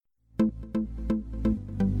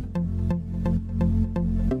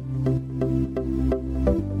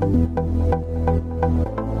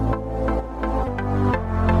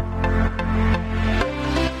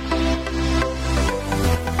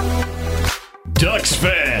Ducks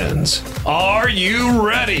fans, are you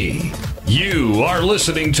ready? You are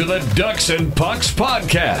listening to the Ducks and Pucks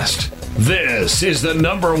podcast. This is the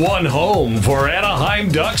 #1 home for Anaheim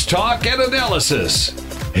Ducks talk and analysis.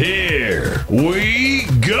 Here we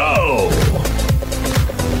go.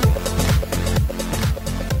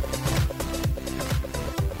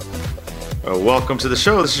 Welcome to the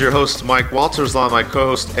show. This is your host, Mike Walters, along with my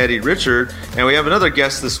co-host, Eddie Richard. And we have another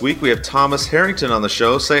guest this week. We have Thomas Harrington on the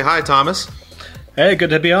show. Say hi, Thomas. Hey, good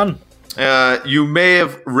to be on. You may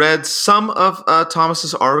have read some of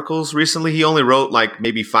Thomas's articles recently. He only wrote like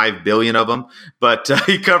maybe 5 billion of them, but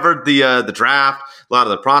he covered the draft, a lot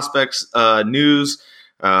of the prospects news,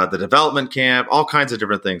 the development camp, all kinds of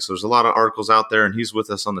different things. So there's a lot of articles out there, and he's with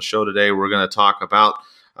us on the show today. We're going to talk about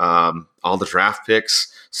all the draft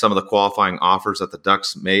picks, some of the qualifying offers that the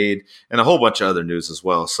Ducks made, and a whole bunch of other news as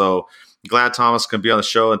well. So glad Thomas can be on the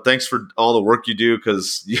show, and thanks for all the work you do,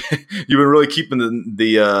 because you've been really keeping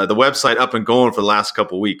the website up and going for the last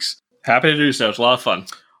couple of weeks. Happy to do so. It's a lot of fun.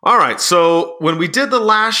 All right, so when we did the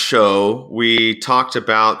last show, we talked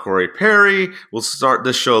about Corey Perry. We'll start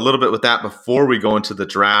this show a little bit with that before we go into the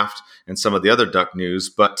draft and some of the other Duck news.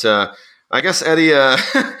 But I guess, Eddie,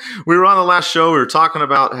 we were on the last show. We were talking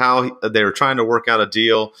about how they were trying to work out a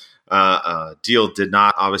deal. Deal did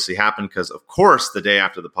not obviously happen because, of course, the day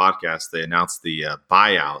after the podcast, they announced the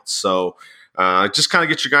buyout. So just kind of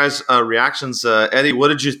get your guys' reactions. Eddie, what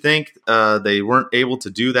did you think? They weren't able to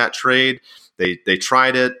do that trade. They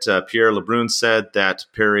tried it. Pierre LeBrun said that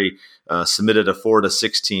Perry submitted a 4 to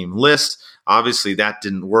 6 team list. Obviously, that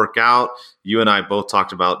didn't work out. You and I both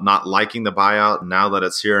talked about not liking the buyout. Now that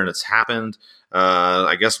it's here and it's happened,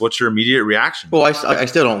 I guess, what's your immediate reaction? Well, I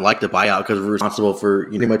still don't like the buyout because we're responsible for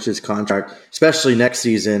pretty much his contract, especially next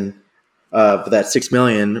season for that $6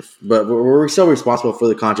 million. But we're still responsible for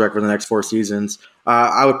the contract for the next 4 seasons.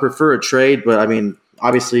 I would prefer a trade, but I mean,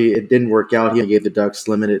 obviously, it didn't work out. He gave the Ducks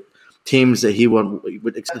limited teams that he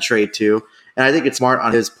would accept the trade to, and I think it's smart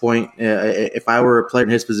on his point. If I were a player in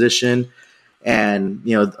his position, and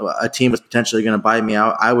a team was potentially going to buy me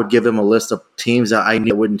out, I would give them a list of teams that I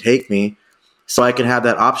knew wouldn't take me, so I can have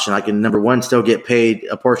that option. I can, number one, still get paid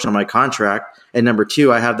a portion of my contract, and number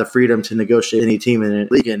two, I have the freedom to negotiate any team in the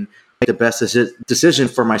league and make the best decision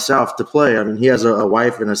for myself to play. I mean, he has a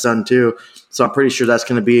wife and a son too, so I'm pretty sure that's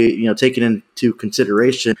going to be taken into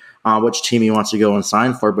consideration which team he wants to go and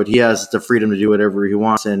sign for. But he has the freedom to do whatever he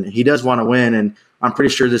wants, and he does want to win. And I'm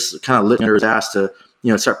pretty sure this kind of lit under his ass to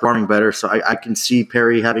start performing better. So I can see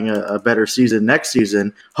Perry having a better season next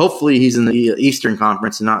season. Hopefully he's in the Eastern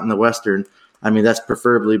Conference and not in the Western. I mean, that's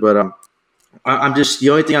preferably, but I'm just,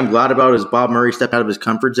 the only thing I'm glad about is Bob Murray stepped out of his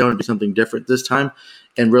comfort zone and do something different this time,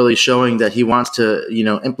 and really showing that he wants to,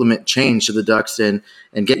 implement change to the Ducks and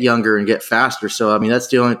get younger and get faster. So, I mean, that's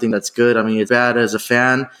the only thing that's good. I mean, it's bad as a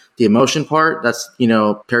fan, the emotion part. That's,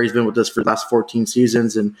 Perry's been with us for the last 14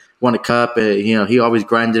 seasons and won a cup. He always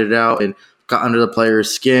grinded it out and got under the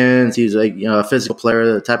players' skins. He's a physical player,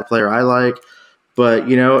 the type of player I like. But,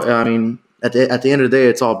 I mean, at the end of the day,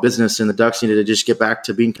 it's all business, and the Ducks needed to just get back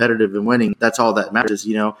to being competitive and winning. That's all that matters,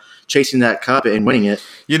 chasing that cup and winning it.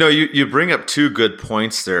 You bring up 2 good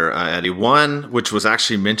points there, Eddie. One, which was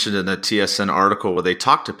actually mentioned in the TSN article where they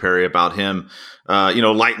talked to Perry about him,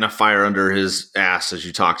 lighting a fire under his ass, as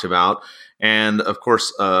you talked about. And, of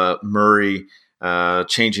course, Murray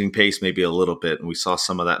changing pace maybe a little bit. And we saw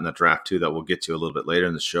some of that in the draft, too, that we'll get to a little bit later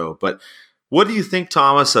in the show. But what do you think,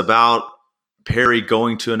 Thomas, about Perry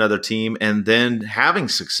going to another team and then having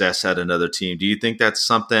success at another team? Do you think that's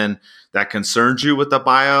something that concerns you with the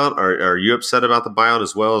buyout? Are you upset about the buyout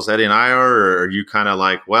as well as Eddie and I are? Or are you kind of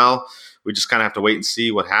like, well, we just kind of have to wait and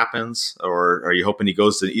see what happens? Or are you hoping he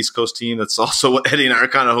goes to the East Coast team? That's also what Eddie and I are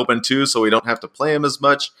kind of hoping too, so we don't have to play him as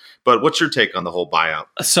much. But what's your take on the whole buyout?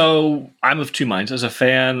 So I'm of 2 minds. As a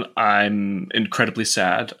fan, I'm incredibly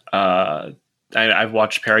sad. I've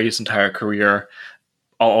watched Perry his entire career.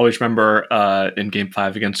 I'll always remember in Game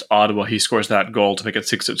 5 against Ottawa, he scores that goal to make it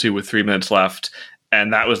 6-2 with 3 minutes left.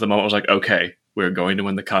 And that was the moment I was like, okay, we're going to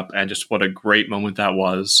win the cup. And just what a great moment that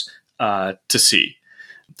was to see.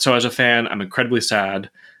 So as a fan, I'm incredibly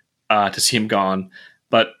sad to see him gone.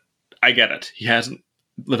 But I get it. He hasn't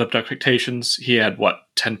lived up to expectations. He had,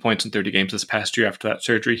 10 points in 30 games this past year after that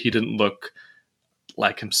surgery. He didn't look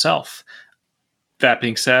like himself. That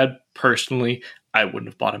being said, personally, I wouldn't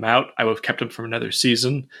have bought him out. I would have kept him for another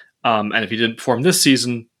season. And if he didn't perform this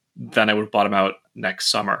season, then I would have bought him out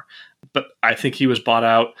next summer. But I think he was bought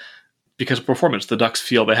out because of performance. The Ducks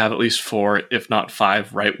feel they have at least 4, if not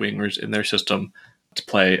 5, right wingers in their system to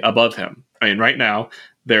play above him. I mean, right now,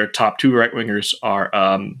 their top 2 right wingers are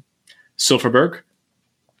Silfverberg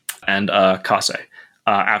and Kase.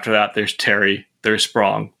 After that, there's Terry, there's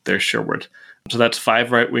Sprong, there's Sherwood. So that's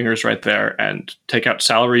 5 right wingers right there. And take out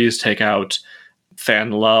salaries, take out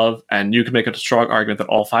fan love, and you can make a strong argument that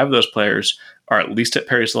all 5 of those players are at least at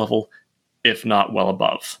Perry's level, if not well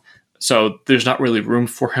above. So there's not really room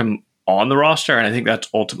for him on the roster, and I think that's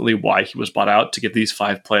ultimately why he was bought out, to give these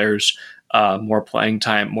 5 players more playing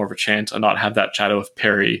time, more of a chance, and not have that shadow of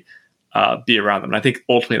Perry be around them. And I think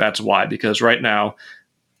ultimately that's why, because right now,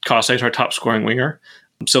 Kase is our top scoring winger.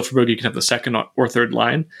 Silfverberg, you can have the second or third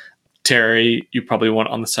line. Terry, you probably want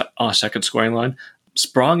on a second scoring line.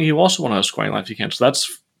 Sprong, you also want on a scoring line if you can. So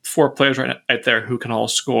that's 4 players right there who can all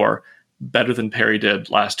score better than Perry did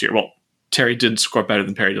last year. Well, Terry did score better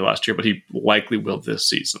than Perry did last year, but he likely will this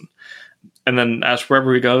season. And then as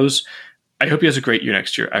wherever he goes, I hope he has a great year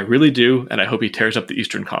next year. I really do, and I hope he tears up the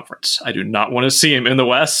Eastern Conference. I do not want to see him in the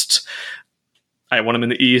West. I want him in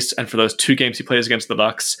the East, and for those 2 games he plays against the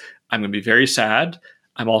Ducks, I'm going to be very sad.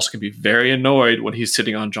 I'm also going to be very annoyed when he's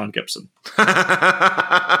sitting on John Gibson. Yeah,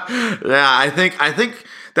 I think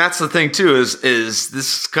that's the thing too. Is this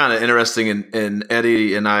is kind of interesting, and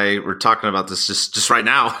Eddie and I were talking about this just right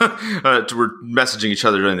now. We're messaging each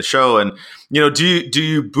other during the show, and do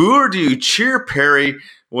you boo or do you cheer Perry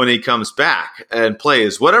when he comes back and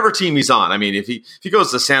plays whatever team he's on? I mean, if he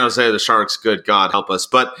goes to San Jose or the Sharks, good God help us.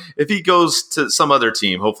 But if he goes to some other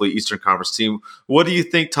team, hopefully Eastern Conference team, what do you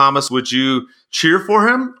think, Thomas? Would you cheer for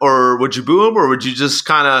him, or would you boo him, or would you just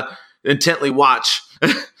kind of intently watch?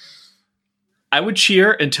 I would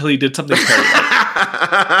cheer until he did something terrible.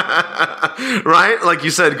 Right? Like you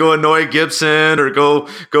said, go annoy Gibson or go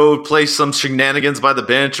play some shenanigans by the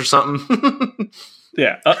bench or something.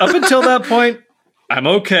 Yeah. Up until that point, I'm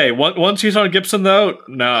okay. Once he's on Gibson, though,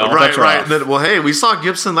 no. Right. Then, well, hey, we saw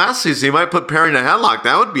Gibson last season. He might put Perry in a headlock.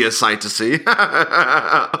 That would be a sight to see.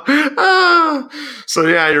 So,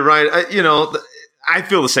 yeah, you're right. I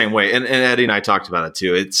feel the same way. And Eddie and I talked about it,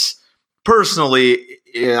 too. It's personally,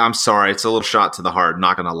 I'm sorry, it's a little shot to the heart,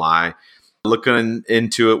 not going to lie. Looking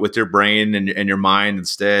into it with your brain and your mind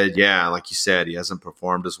instead, yeah, like you said, he hasn't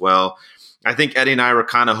performed as well. I think Eddie and I were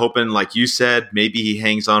kind of hoping, like you said, maybe he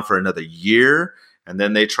hangs on for another year and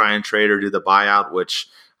then they try and trade or do the buyout, which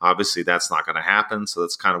obviously that's not going to happen. So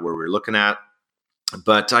that's kind of where we're looking at.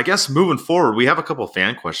 But I guess moving forward, we have a couple of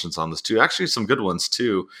fan questions on this too. Actually, some good ones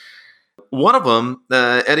too. One of them,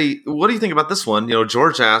 Eddie, what do you think about this one?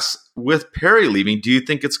 George asks, with Perry leaving, do you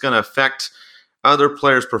think it's going to affect other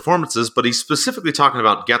players' performances? But he's specifically talking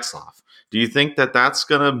about Getzlaf. Do you think that that's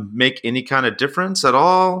going to make any kind of difference at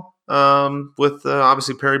all with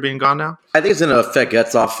obviously Perry being gone now? I think it's going to affect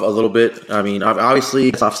Getzlaf a little bit. I mean,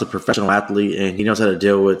 obviously Getzlaf's a professional athlete and he knows how to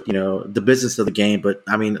deal with, the business of the game. But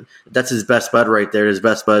I mean, that's his best bud right there. His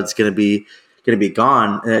best bud's going to be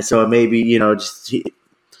gone. And so maybe,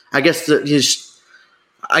 I guess in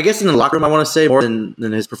the locker room, I want to say more than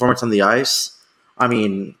his performance on the ice. I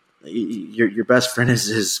mean, your best friend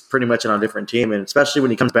is pretty much on a different team, and especially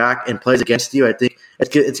when he comes back and plays against you, I think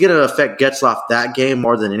it's going to affect Getzlaf that game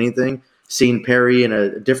more than anything. Seeing Perry in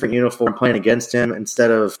a different uniform playing against him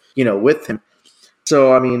instead of with him.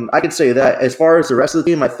 So I mean, I could say that. As far as the rest of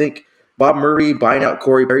the team, I think Bob Murray buying out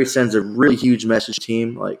Corey Perry sends a really huge message to the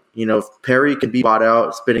team. Like if Perry could be bought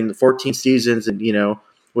out, spending the 14 seasons and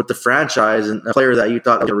with the franchise and a player that you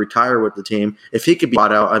thought would retire with the team, if he could be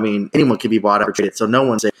bought out, I mean, anyone could be bought out or traded. So no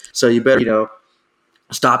one's safe. So you better,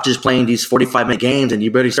 stop just playing these 45-minute games, and you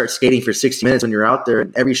better start skating for 60 minutes when you're out there.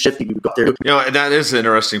 And every shift you go out there. That is an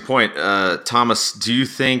interesting point. Thomas, do you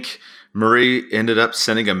think Murray ended up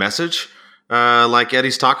sending a message like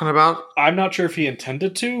Eddie's talking about? I'm not sure if he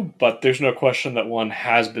intended to, but there's no question that one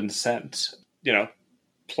has been sent.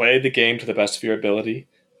 Play the game to the best of your ability.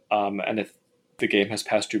 And if the game has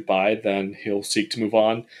passed you by, then he'll seek to move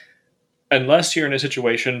on. Unless you're in a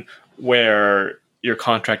situation where your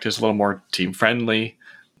contract is a little more team friendly.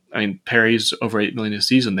 I mean, Perry's over $8 million a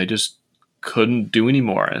season. They just couldn't do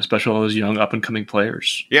anymore, especially all those young up and coming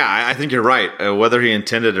players. Yeah, I think you're right. Whether he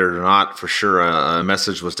intended it or not, for sure, a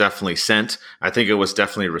message was definitely sent. I think it was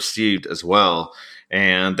definitely received as well.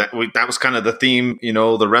 And that was kind of the theme,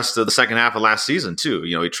 the rest of the second half of last season, too.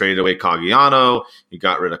 He traded away Caggiano. He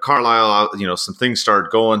got rid of Carlisle. Some things started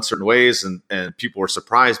going certain ways, and people were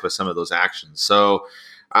surprised by some of those actions. So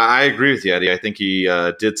I agree with you, Eddie. I think he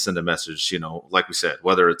did send a message, like we said,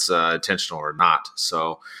 whether it's intentional or not.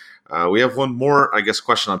 So we have one more, I guess,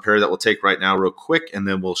 question on Perry that we'll take right now real quick, and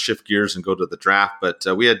then we'll shift gears and go to the draft. But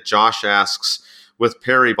we had Josh asks, with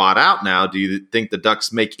Perry bought out now, do you think the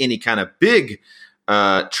Ducks make any kind of big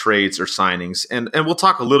trades or signings? And we'll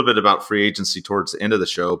talk a little bit about free agency towards the end of the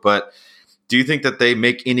show, but do you think that they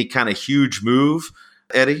make any kind of huge move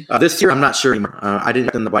Eddie? This year, I'm not sure anymore. I didn't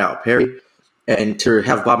get them to buy out Perry, and to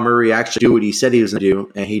have Bob Murray actually do what he said he was going to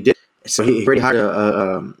do, and he did. So he already hired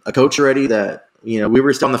a coach already that, we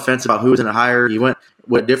were still on the fence about who was going to hire. He went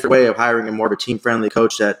with a different way of hiring a more of a team-friendly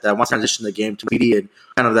coach that wants to transition the game to media and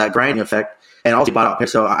kind of that grinding effect. And also bought out Perry.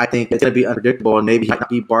 So I think it's going to be unpredictable, and maybe he might not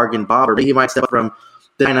be bargain Bob, or maybe he might step up from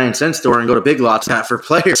the 99-cent store and go to Big Lots for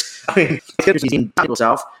players. I mean, he's seen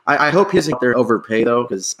South. I hope he doesn't get there overpay, though,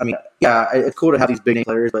 because, it's cool to have these big-name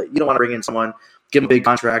players, but you don't want to bring in someone, give them a big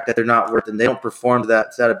contract that they're not worth, and they don't perform to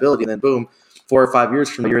that ability, and then boom, 4 or 5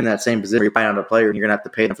 years from now, you're in that same position where you're buying out a player, and you're going to have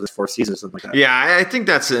to pay them for this 4th season or something like that. Yeah, I think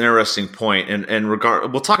that's an interesting point. And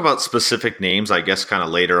we'll talk about specific names, I guess, kind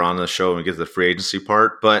of later on in the show when we get to the free agency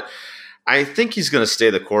part, but I think he's going to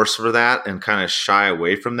stay the course for that and kind of shy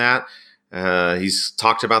away from that. He's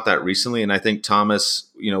talked about that recently, and I think Thomas,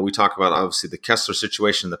 we talk about obviously the Kessler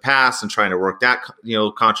situation in the past and trying to work that,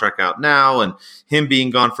 contract out now, and him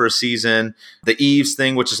being gone for a season, the Eves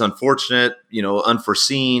thing, which is unfortunate,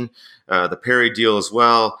 unforeseen, the Perry deal as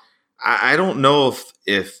well. I don't know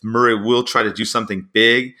if Murray will try to do something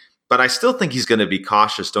big, but I still think he's going to be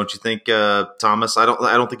cautious. Don't you think, Thomas? I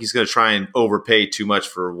don't think he's going to try and overpay too much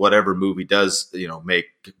for whatever move he does, make,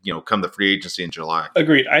 come the free agency in July.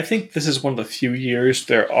 Agreed. I think this is one of the few years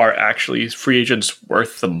there are actually free agents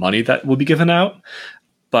worth the money that will be given out.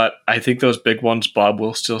 But I think those big ones Bob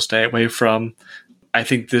will still stay away from. I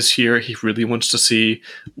think this year he really wants to see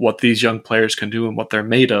what these young players can do and what they're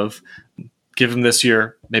made of. Give him this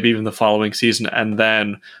year, maybe even the following season, and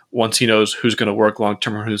then once he knows who's going to work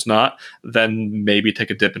long-term or who's not, then maybe take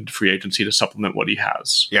a dip into free agency to supplement what he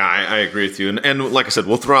has. Yeah, I agree with you. And like I said,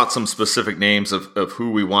 we'll throw out some specific names of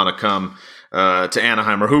who we want to come to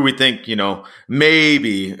Anaheim or who we think,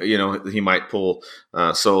 maybe, he might pull.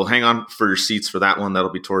 So hang on for your seats for that one.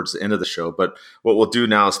 That'll be towards the end of the show. But what we'll do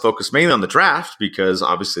now is focus mainly on the draft, because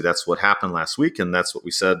obviously that's what happened last week, and that's what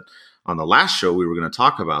we said on the last show we were going to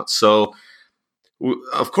talk about. So,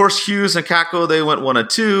 of course, Hughes and Kakko, they went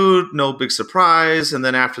 1-2, no big surprise. And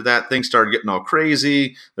then after that, things started getting all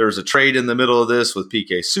crazy. There was a trade in the middle of this with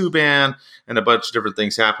PK Subban, and a bunch of different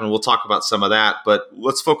things happened. We'll talk about some of that, but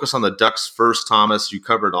let's focus on the Ducks first, Thomas. You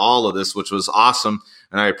covered all of this, which was awesome,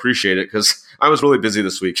 and I appreciate it because I was really busy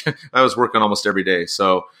this week. I was working almost every day.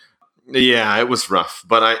 So, yeah, it was rough,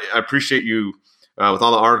 but I appreciate you with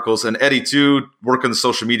all the articles. And Eddie, too, working the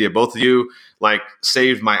social media. Both of you,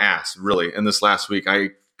 saved my ass, really, in this last week. I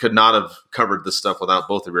could not have covered this stuff without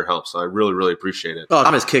both of your help, so I really, really appreciate it. Oh,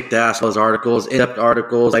 Thomas kicked ass, those articles, in-depth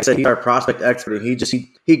articles. Like I said, he's our prospect expert, and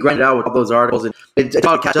he grinded out with all those articles, and it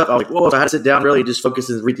all catch up. I was like, whoa, so I had to sit down, really just focus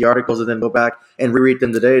and read the articles, and then go back and reread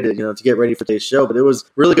them today to get ready for today's show. But it was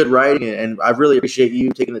really good writing, and I really appreciate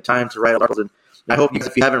you taking the time to write articles. And I hope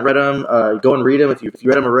if you haven't read them, go and read them. If you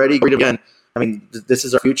read them already, read them again. I mean, this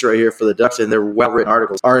is our future right here for the Ducks, and they're well-written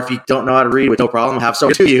articles. Or if you don't know how to read, with no problem, have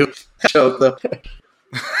someone to you.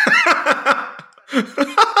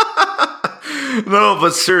 No,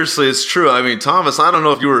 but seriously, it's true. I mean, Thomas, I don't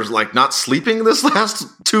know if you were not sleeping this last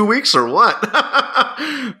 2 weeks or what.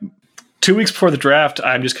 2 weeks before the draft,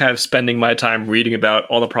 I'm just kind of spending my time reading about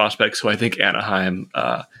all the prospects who I think Anaheim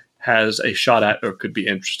has a shot at or could be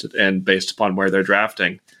interested in based upon where they're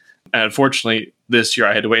drafting. And unfortunately, this year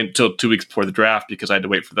I had to wait until 2 weeks before the draft because I had to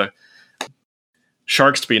wait for the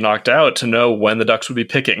Sharks to be knocked out to know when the Ducks would be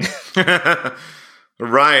picking.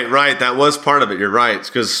 Right. That was part of it. You're right.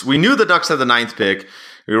 Because we knew the Ducks had the 9th pick.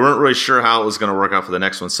 We weren't really sure how it was going to work out for the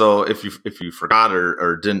next one. So if you forgot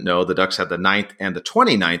or didn't know, the Ducks had the 9th and the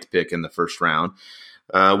 29th pick in the first round.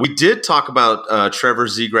 We did talk about Trevor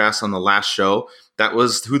Zegras on the last show. That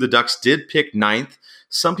was who the Ducks did pick 9th.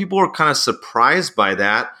 Some people were kind of surprised by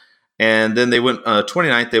that. And then they went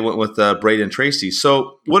 29th, they went with Braden Tracy.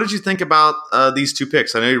 So what did you think about these two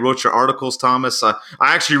picks? I know you wrote your articles, Thomas. I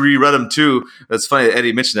actually reread them too. It's funny that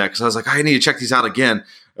Eddie mentioned that because I was like, I need to check these out again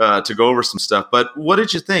to go over some stuff. But what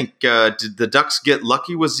did you think? Did the Ducks get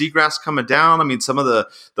lucky with Zegras coming down? I mean, some of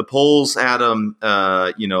the polls had him,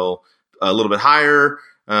 a little bit higher.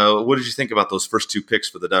 What did you think about those first two picks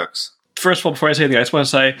for the Ducks? First of all, before I say anything, I just want to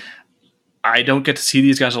say I don't get to see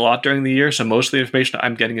these guys a lot during the year, so most of the information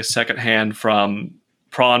I'm getting is secondhand from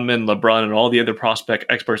Pronman, LeBrun, and all the other prospect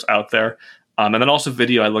experts out there. And then also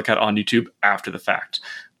video I look at on YouTube after the fact.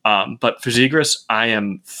 But for Zegras, I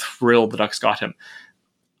am thrilled the Ducks got him.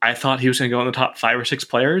 I thought he was going to go in the top 5 or 6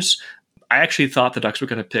 players. I actually thought the Ducks were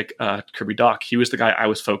going to pick Kirby Dach. He was the guy I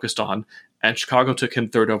was focused on, and Chicago took him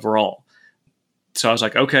 3rd overall. So I was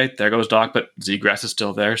like, okay, there goes Dach, but Zegras is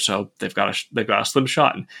still there, so they've got a slim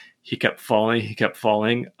shot. And he kept falling.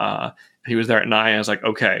 He was there at 9. I was like,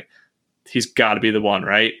 okay, he's got to be the one,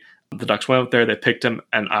 right? The Ducks went out there, they picked him,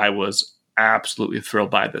 and I was absolutely thrilled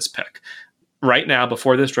by this pick. Right now,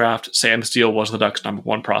 before this draft, Sam Steele was the Ducks' number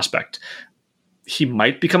one prospect. He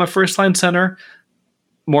might become a first-line center.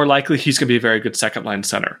 More likely, he's going to be a very good second-line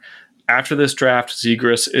center. After this draft,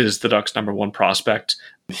 Zegras is the Ducks' number one prospect.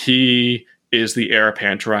 He is the heir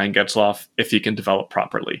apparent to Ryan Getzlaf if he can develop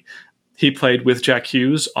properly. He played with Jack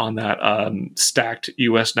Hughes on that stacked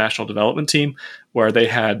U.S. national development team where they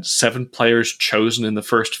had 7 players chosen in the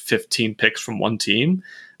first 15 picks from one team,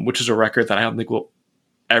 which is a record that I don't think will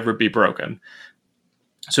ever be broken.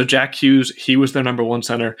 So Jack Hughes, he was their number one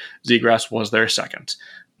center. Zegras was their second.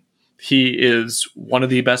 He is one of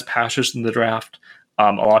the best passers in the draft.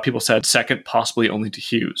 A lot of people said second, possibly only to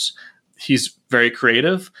Hughes. He's very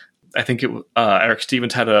creative. I think Eric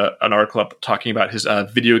Stevens had an article up talking about his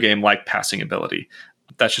video game-like passing ability.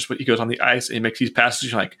 That's just what he goes on the ice and he makes these passes.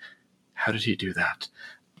 You're like, how did he do that?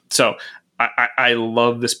 So I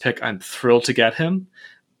love this pick. I'm thrilled to get him.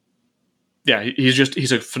 Yeah,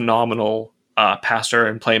 he's a phenomenal passer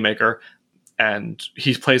and playmaker, and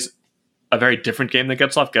he plays a very different game than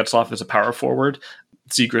Getzlaf. Getzlaf is a power forward.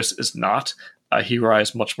 Zegras is not. He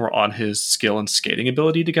relies much more on his skill and skating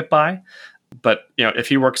ability to get by. But if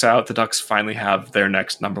he works out, the Ducks finally have their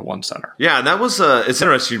next number one center. Yeah, and that was it's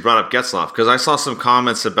interesting you brought up Getzlaf because I saw some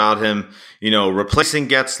comments about him, replacing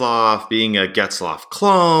Getzlaf, being a Getzlaf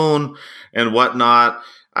clone and whatnot.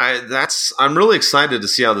 I'm really excited to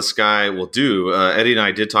see how this guy will do. Eddie and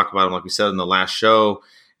I did talk about him, like we said in the last show.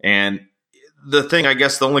 And the thing, I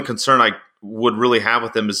guess, the only concern I would really have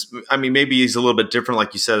with him is, maybe he's a little bit different,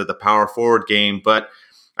 like you said, at the power forward game, but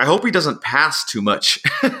I hope he doesn't pass too much.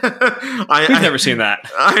 We've never seen that.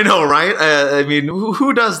 I know, right?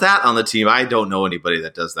 Who does that on the team? I don't know anybody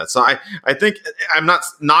that does that. So I think I'm not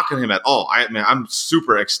knocking him at all. I'm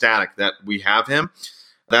super ecstatic that we have him.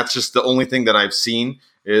 That's just the only thing that I've seen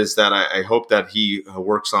is that I hope that he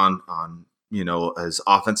works on his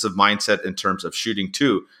offensive mindset in terms of shooting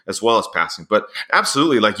too, as well as passing. But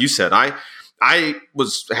absolutely, like you said, I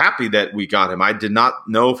was happy that we got him. I did not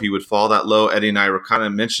know if he would fall that low. Eddie and I were kind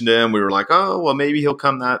of mentioned him. We were like, oh, well, maybe he'll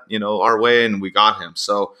come that, our way. And we got him.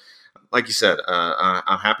 So like you said,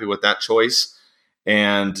 I'm happy with that choice.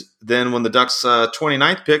 And then when the Ducks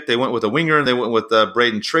 29th pick, they went with a winger and they went with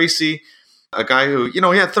Braden Tracy, a guy who,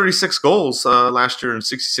 he had 36 goals last year in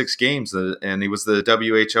 66 games, and he was the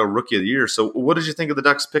WHL Rookie of the Year. So what did you think of the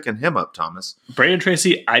Ducks picking him up, Thomas? Braden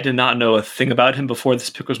Tracy, I did not know a thing about him before this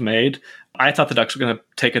pick was made. I thought the Ducks were going to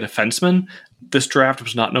take a defenseman. This draft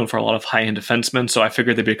was not known for a lot of high-end defensemen, so I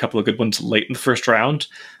figured there'd be a couple of good ones late in the first round.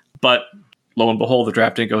 But lo and behold, the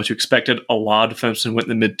draft didn't go as you expected. A lot of defensemen went in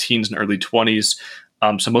the mid-teens and early 20s,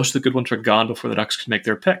 so most of the good ones were gone before the Ducks could make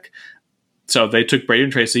their pick. So they took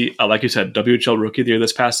Braden Tracy, like you said, WHL Rookie of the Year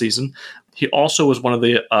this past season. He also was one of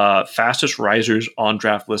the fastest risers on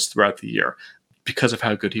draft lists throughout the year because of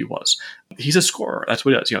how good he was. He's a scorer. That's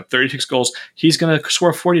what he does. 36 goals. He's going to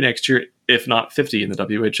score 40 next year, if not 50 in the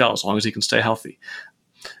WHL, as long as he can stay healthy.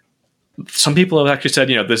 Some people have actually said,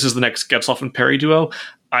 this is the next Getzlaf and Perry duo.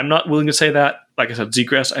 I'm not willing to say that. Like I said,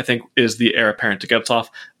 Zegras, I think, is the heir apparent to Getzlaf.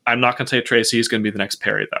 I'm not going to say Tracy is going to be the next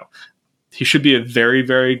Perry, though. He should be a very,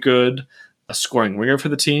 very good scoring winger for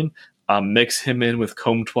the team. Mix him in with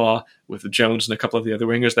Comtois, with Jones, and a couple of the other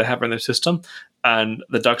wingers they have in their system. And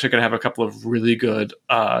the Ducks are going to have a couple of really good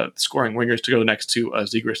scoring wingers to go next to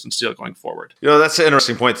Zegras and Steele going forward. That's an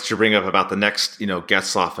interesting point that you bring up about the next,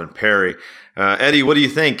 Getzlaf and Perry. Eddie, what do you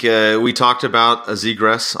think? We talked about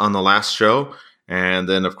Zegras on the last show. And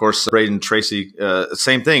then, of course, Braden Tracy,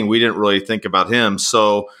 same thing. We didn't really think about him.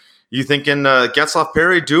 So you thinking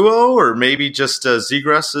Getzlaf-Perry duo, or maybe just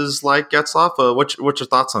Zegras is like Getzlaf? What's your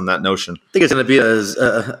thoughts on that notion? I think it's going to be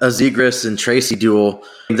a Zegras and Tracy duel.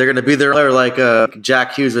 They're going to be there like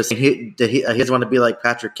Jack Hughes was saying. He doesn't want to be like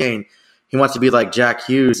Patrick Kane. He wants to be like Jack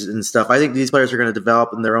Hughes and stuff. I think these players are going to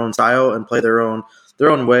develop in their own style and play their own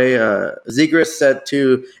way. Zegras said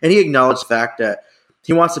too, and he acknowledged the fact that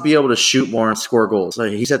he wants to be able to shoot more and score goals.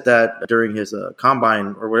 He said that during his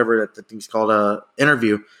combine or whatever that thing's called,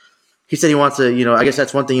 interview. He said he wants to, I guess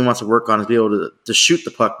that's one thing he wants to work on is be able to shoot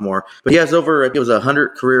the puck more. But he has it was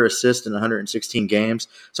 100 career assists in 116 games.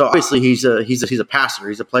 So obviously he's a passer,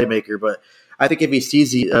 he's a playmaker. But I think if he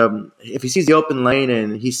sees the open lane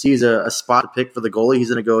and he sees a spot to pick for the goalie, he's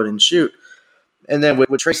going to go in and shoot. And then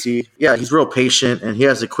with Tracy, he's real patient and he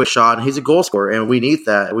has a quick shot and he's a goal scorer, and we need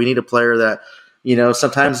that. We need a player that.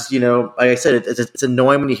 Sometimes, like I said, it's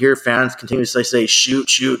annoying when you hear fans continuously say, shoot,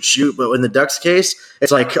 shoot, shoot. But in the Ducks case,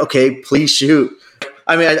 it's like, okay, please shoot.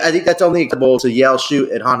 I think that's only acceptable to yell shoot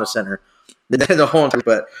at Honda Center. The whole time.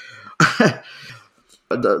 But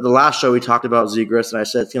The last show we talked about Zegras, and I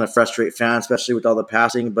said it's going to frustrate fans, especially with all the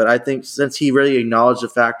passing. But I think since he really acknowledged the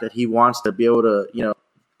fact that he wants to be able to,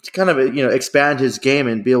 to kind of, expand his game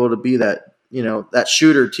and be able to be that, that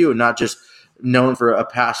shooter too, and not just known for a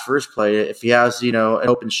pass first play. If he has, an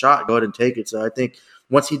open shot, go ahead and take it. So I think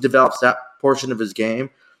once he develops that portion of his game,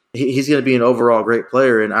 he's going to be an overall great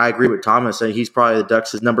player. And I agree with Thomas. He's probably the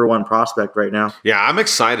Ducks' number one prospect right now. Yeah, I'm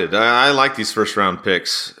excited. I like these first round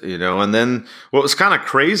picks, and then what was kind of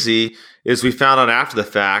crazy is we found out after the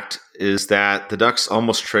fact is that the Ducks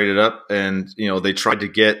almost traded up and, they tried to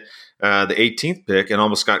get the 18th pick and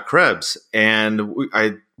almost got Krebs. And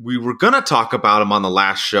we were going to talk about him on the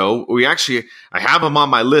last show. I have him on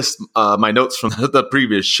my list, my notes from the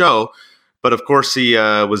previous show, but of course he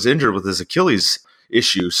was injured with his Achilles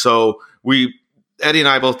issue. So Eddie and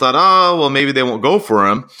I both thought, oh, well, maybe they won't go for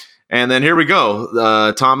him. And then here we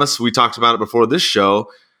go. Thomas, we talked about it before this show.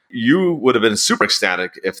 You would have been super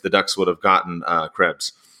ecstatic if the Ducks would have gotten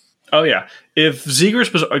Krebs. Oh, yeah. If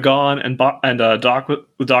Zegras was gone and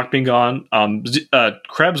Doc being gone,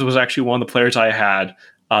 Krebs was actually one of the players I had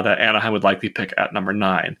that Anaheim would likely pick at number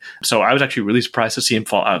 9. So I was actually really surprised to see him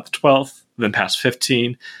fall out of the 12th, then past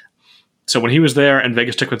 15. So when he was there and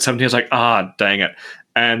Vegas took with 17, I was like, dang it.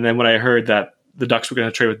 And then when I heard that the Ducks were going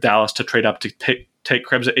to trade with Dallas to trade up to take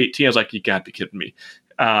Krebs at 18, I was like, you got to be kidding me.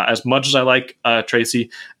 As much as I like Tracy,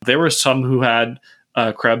 there were some who had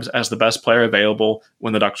Krebs as the best player available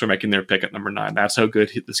when the Ducks were making their pick at number 9. That's how good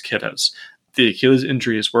this kid is. The Achilles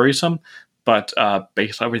injury is worrisome, but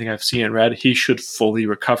based on everything I've seen and read, he should fully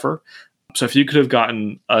recover. So if you could have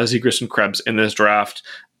gotten Zegras and Krebs in this draft,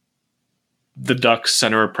 the Ducks'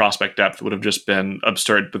 center of prospect depth would have just been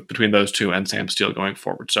absurd between those two and Sam Steele going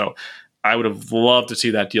forward. So I would have loved to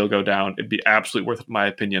see that deal go down. It'd be absolutely worth it, in my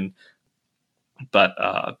opinion. But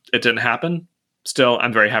it didn't happen. Still,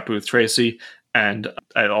 I'm very happy with Tracy. And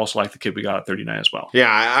I also like the kid we got at 39 as well. Yeah,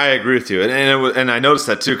 I agree with you. And I noticed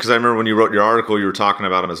that too, because I remember when you wrote your article, you were talking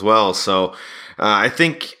about him as well. So I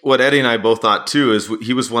think what Eddie and I both thought too is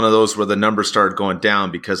he was one of those where the numbers started going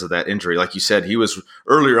down because of that injury. Like you said, he was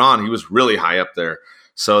earlier on, he was really high up there.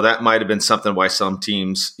 So that might have been something why some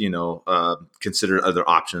teams, considered other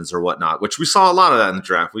options or whatnot, which we saw a lot of that in the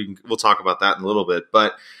draft. We'll talk about that in a little bit.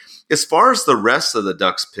 But as far as the rest of the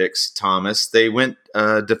Ducks picks, Thomas, they went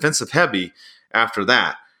defensive heavy after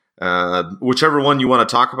that. Whichever one you want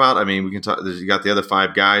to talk about. I mean, we can talk. You got the other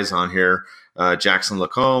 5 guys on here: Jackson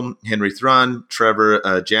Lacombe, Henry Thrun, Trevor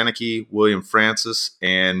Janicki, William Francis,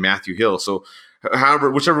 and Matthew Hill. So,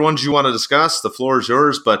 however, whichever ones you want to discuss, the floor is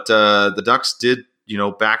yours. But the Ducks did,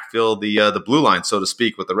 backfill the blue line, so to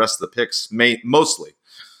speak, with the rest of the picks, mostly.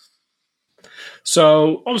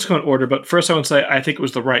 So I'll just go in order. But first, I want to say I think it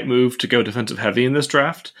was the right move to go defensive heavy in this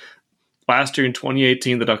draft. Last year in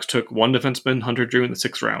 2018, the Ducks took one defenseman, Hunter Drew, in the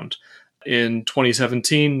 6th round. In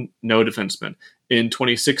 2017, no defenseman. In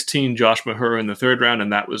 2016, Josh Mahura in the 3rd round,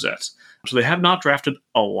 and that was it. So they have not drafted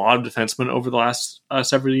a lot of defensemen over the last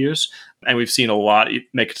several years, and we've seen a lot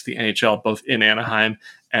make it to the NHL, both in Anaheim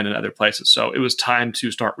and in other places. So it was time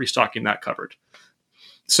to start restocking that cupboard.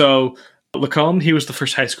 So Lacombe, he was the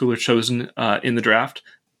first high schooler chosen in the draft.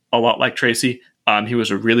 A lot like Tracy, he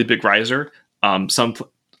was a really big riser.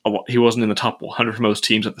 He wasn't in the top 100 for most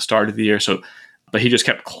teams at the start of the year, but he just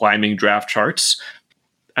kept climbing draft charts.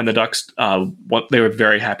 And the Ducks, they were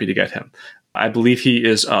very happy to get him. I believe he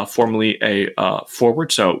is formerly a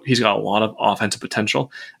forward, so he's got a lot of offensive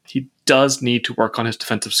potential. He does need to work on his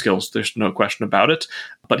defensive skills. There's no question about it.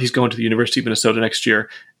 But he's going to the University of Minnesota next year.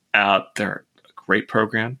 They're a great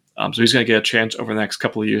program. So he's going to get a chance over the next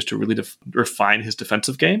couple of years to really refine his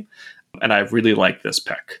defensive game. And I really like this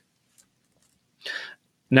pick.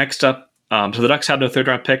 Next up, so the Ducks had no 3rd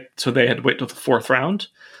round pick, so they had to wait till the 4th round,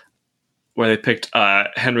 where they picked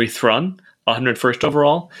Henry Thrun, 101st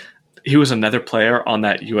overall. He was another player on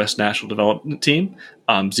that U.S. national development team,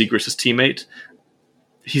 Zegras' teammate.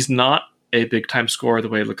 He's not a big-time scorer the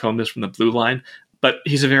way Lacombe is from the blue line, but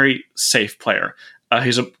he's a very safe player.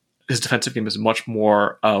 His defensive game is much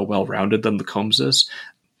more well-rounded than Lacombe's is.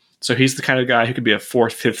 So he's the kind of guy who could be a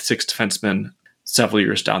 4th, 5th, 6th defenseman several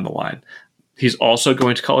years down the line. He's also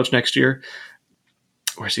going to college next year.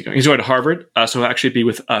 Where's he going? He's going to Harvard. So he'll actually be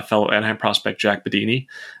with fellow Anaheim prospect Jack Bedini.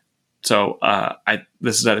 So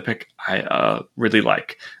this is another pick I really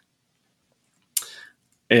like.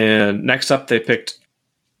 And next up, they picked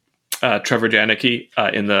Trevor Janicki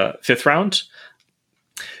in the 5th round.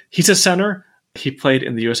 He's a center. He played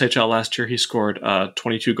in the USHL last year. He scored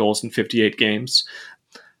 22 goals in 58 games.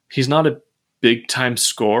 He's not a big-time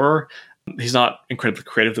scorer. He's not incredibly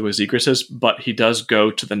creative the way Zegras is, but he does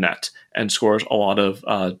go to the net and scores a lot of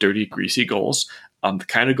dirty, greasy goals. the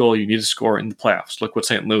kind of goal you need to score in the playoffs. Look what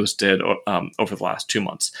St. Louis did over the last 2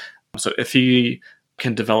 months. So if he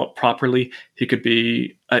can develop properly, he could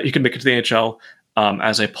make it to the NHL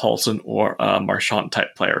as a Paulson or a Marchand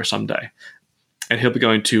type player someday. And he'll be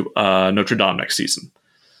going to Notre Dame next season.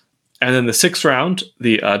 And then the 6th round,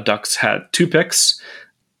 the Ducks had 2 picks.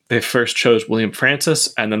 They first chose William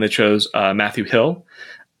Francis, and then they chose Matthew Hill.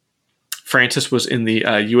 Francis was in the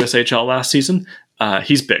USHL last season.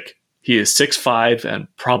 He's big. He is 6'5" and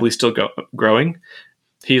probably still growing.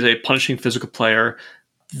 He's a punishing physical player.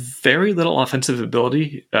 Very little offensive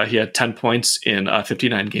ability. He had 10 points in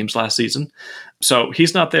 59 games last season. So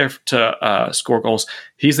he's not there to score goals.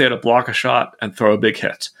 He's there to block a shot and throw a big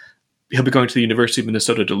hit. He'll be going to the University of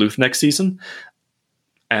Minnesota Duluth next season,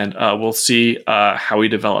 and we'll see how he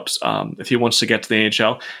develops. If he wants to get to the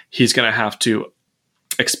NHL, he's going to have to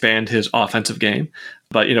expand his offensive game.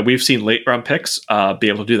 But we've seen late round picks be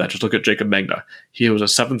able to do that. Just look at Jacob Megna. He was a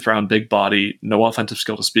 7th round big body, no offensive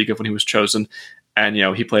skill to speak of when he was chosen, and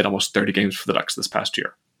he played almost 30 games for the Ducks this past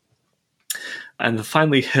year. And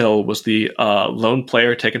finally, Hill was the lone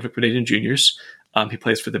player taken from Canadian Juniors. He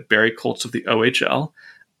plays for the Barrie Colts of the OHL.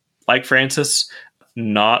 Like Francis,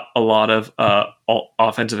 not a lot of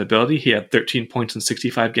offensive ability. He had 13 points in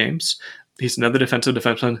 65 games. He's another defensive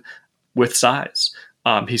defenseman with size.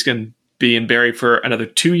 He's going to be in Barrie for another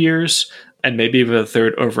 2 years and maybe even a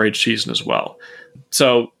third overage season as well.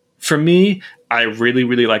 So for me, I really,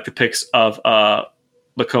 really like the picks of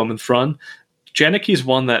Lacombe and Thrun. Janicki's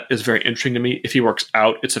one that is very interesting to me. If he works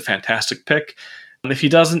out, it's a fantastic pick. And if he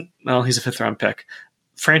doesn't, well, he's a 5th round pick.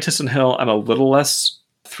 Francis and Hill, I'm a little less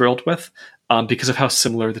thrilled with because of how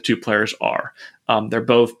similar the two players are. They're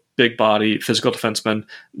both big body, physical defensemen,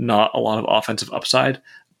 not a lot of offensive upside.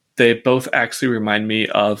 They both actually remind me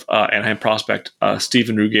of Anaheim prospect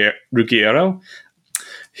Steven Ruggiero.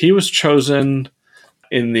 He was chosen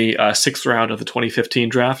in the 6th round of the 2015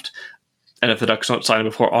 draft. And if the Ducks don't sign him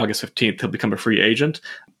before August 15th, he'll become a free agent.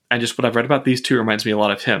 And just what I've read about these two reminds me a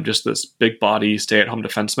lot of him, just this big body, stay-at-home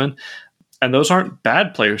defenseman. And those aren't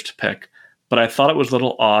bad players to pick, but I thought it was a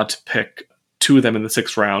little odd to pick 2 of them in the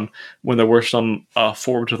 6th round when there were some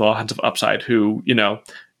forwards with offensive upside who,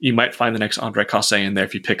 you might find the next Andre Cosse in there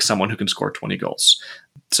if you pick someone who can score 20 goals.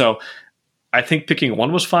 So I think picking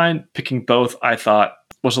one was fine. Picking both, I thought,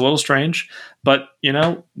 was a little strange. But,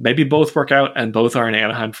 maybe both work out and both are in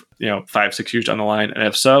Anaheim, 5-6 years down the line. And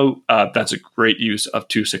if so, that's a great use of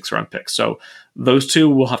 2 6th-round picks. So those two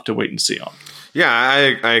we'll have to wait and see on. Yeah,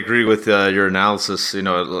 I agree with your analysis,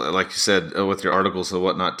 like you said, with your articles and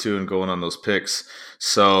whatnot, too, and going on those picks.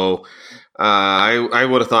 So I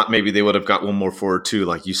would have thought maybe they would have got one more forward, too,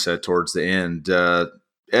 like you said, towards the end.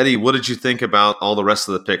 Eddie, what did you think about all the rest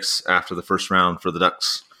of the picks after the 1st round for the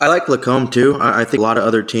Ducks? I like Lacombe, too. I think a lot of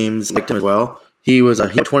other teams liked him as well. He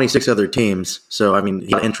had 26 other teams, so, he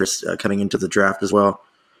had interest coming into the draft as well.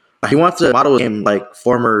 He wants to model his game like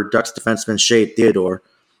former Ducks defenseman Shea Theodore.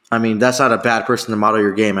 That's not a bad person to model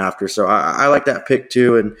your game after. So I like that pick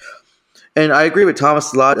too, and I agree with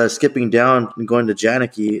Thomas a lot. Skipping down and going to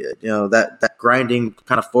Janicki, that grinding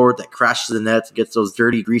kind of forward that crashes the net, gets those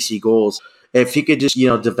dirty, greasy goals. If he could just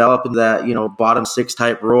develop in that bottom 6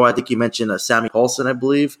 type role, I think you mentioned Sammy Paulson, I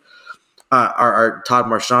believe, or Todd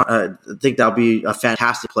Marchand. I think that would be a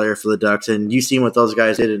fantastic player for the Ducks. And you've seen what those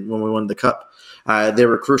guys did when we won the Cup. They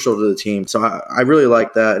were crucial to the team. So I really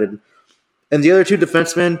like that. And the other 2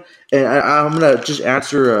 defensemen, and I'm going to just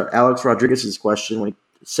answer Alex Rodriguez's question when he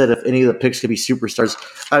said if any of the picks could be superstars.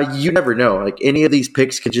 You never know. Like, any of these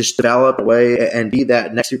picks could just develop away and be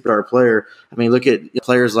that next superstar player. Look at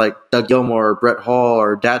players like Doug Gilmour or Brett Hall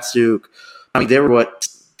or Datsuk. They were,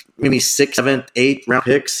 maybe 6th, 7th, 8th round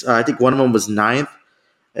picks. I think one of them was 9th.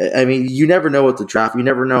 You never know with the draft. You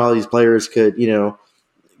never know how these players could, what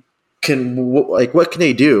can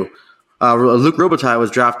they do? Luc Robitaille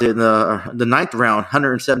was drafted in the 9th round,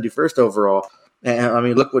 171st overall.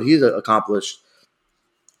 And, look what he's accomplished.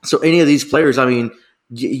 So any of these players,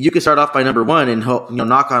 you can start off by number 1 and hope,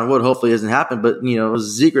 knock on wood, hopefully it doesn't happen. But,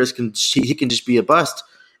 Zegras can just be a bust.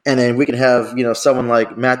 And then we can have, someone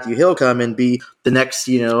like Matthew Hill come and be the next,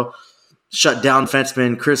 shut down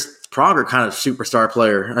defenseman, Chris Pronger kind of superstar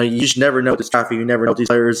player. You just never know this draft. You never know these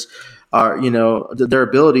players are, their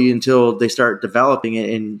ability until they start developing it,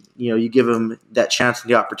 and you give them that chance and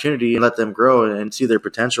the opportunity and let them grow and see their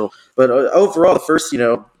potential. But overall,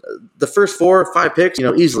 the first 4 or 5 picks,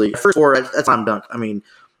 easily. First 4, that's slam dunk.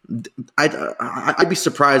 I'd be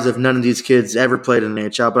surprised if none of these kids ever played in the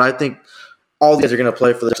NHL, but I think all these guys are going to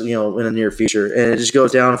play for this, in the near future. And it just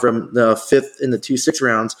goes down from the 5th in the 2 6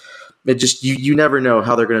 rounds. it just you never know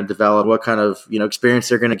how they're going to develop, what kind of experience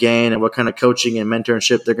they're going to gain, and what kind of coaching and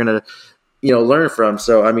mentorship they're going to learn from.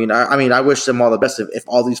 So I mean, I wish them all the best. If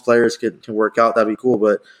all these players can work out, that'd be cool.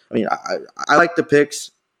 But I mean, I like the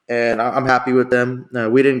picks, and I'm happy with them.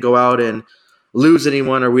 We didn't go out and lose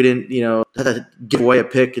anyone, or we didn't have to give away a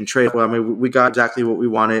pick and trade. Well, I mean, we got exactly what we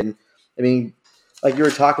wanted. And, I mean, like you were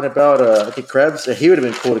talking about, I think Krebs, he would have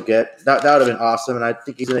been cool to get. That would have been awesome. And I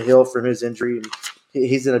think he's going to heal from his injury, and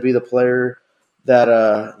he's going to be the player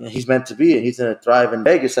that he's meant to be, and he's going to thrive in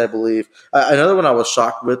Vegas, I believe. Another one I was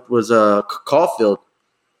shocked with was Caulfield.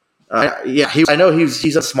 I know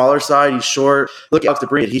he's a smaller side. He's short. Look at Alex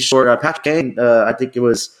DeBrincat. He's short. Patrick Kane, I think it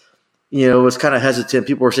was kind of hesitant.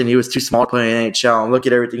 People were saying he was too small to play in NHL, and look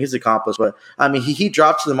at everything he's accomplished. But, I mean, he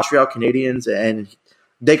dropped to the Montreal Canadiens, and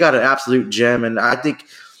they got an absolute gem. And I think,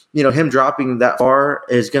 him dropping that far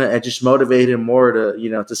is going to just motivate him more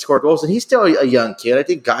to score goals. And he's still a young kid. I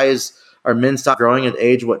think men stop growing at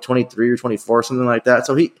age, 23 or 24, something like that.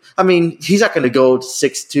 So he's not going to go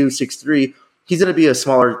 6'2", 6'3". He's going to be a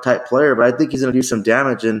smaller type player, but I think he's going to do some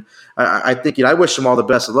damage. And I think, I wish him all the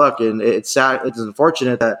best of luck. And it's sad, it's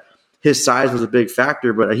unfortunate that his size was a big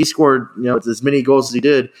factor, but he scored, as many goals as he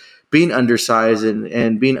did, being undersized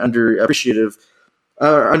and being underappreciated.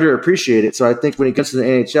 So I think when he gets to the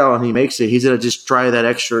NHL and he makes it, he's going to just try that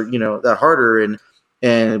extra, that harder and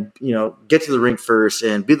get to the rink first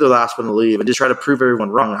and be the last one to leave and just try to prove everyone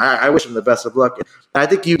wrong. I wish him the best of luck. And I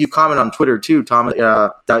think you comment on Twitter too, Tom. We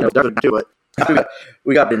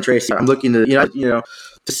got Ben Tracy. I'm looking to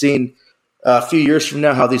to seeing a few years from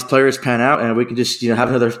now how these players pan out, and we can just have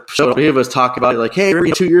another show. Three of us talk about it, like, hey,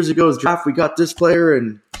 2 years ago's draft, we got this player,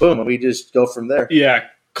 and boom, and we just go from there. Yeah,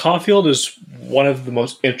 Caulfield is one of the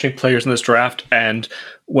most interesting players in this draft, and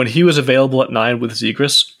when he was available at 9 with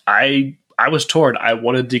Zegras, I was torn. I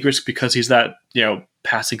wanted Zegras because he's that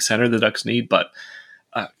passing center the Ducks need, but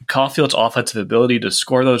Caulfield's offensive ability to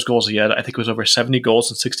score those goals he had, I think it was over 70 goals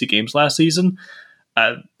in 60 games last season.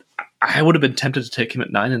 I would have been tempted to take him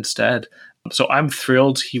at 9 instead. So I'm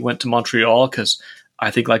thrilled he went to Montreal because I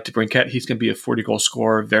think, like DeBrincat, he's going to be a 40-goal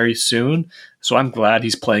scorer very soon. So I'm glad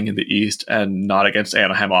he's playing in the East and not against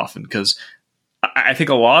Anaheim often, because I think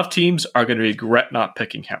a lot of teams are going to regret not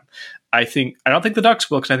picking him. I don't think the Ducks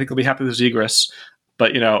will, because I think they'll be happy with Zegras.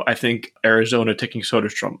 But, I think Arizona taking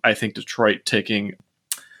Soderstrom. I think Detroit taking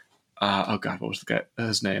what was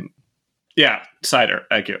his name? Yeah, Seider.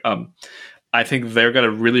 Thank you. I think they're going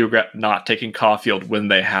to really regret not taking Caulfield when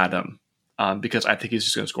they had him, because I think he's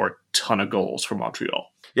just going to score a ton of goals for Montreal.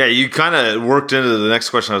 Yeah, you kind of worked into the next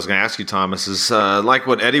question I was going to ask you, Thomas, is like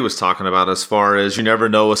what Eddie was talking about as far as you never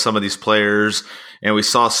know with some of these players. And we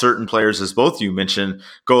saw certain players, as both you mentioned,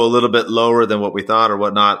 go a little bit lower than what we thought or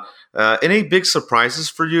whatnot. Any big surprises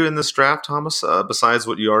for you in this draft, Thomas, besides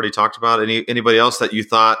what you already talked about? Anybody else that you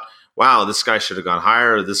thought, wow, this guy should have gone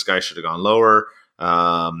higher, or this guy should have gone lower?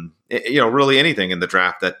 Really anything in the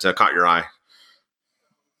draft that caught your eye?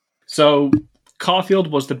 So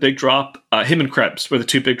Caulfield was the big drop. Him and Krebs were the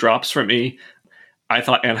two big drops for me. I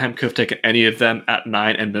thought Anaheim could have taken any of them at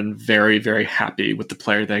 9 and been very, very happy with the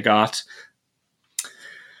player they got.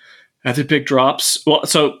 At the big drops, well,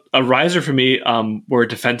 so a riser for me were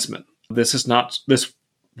defensemen. This was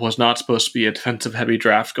not supposed to be a defensive-heavy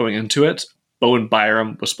draft going into it. Bowen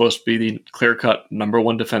Byram was supposed to be the clear-cut number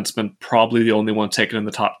 1 defenseman, probably the only one taken in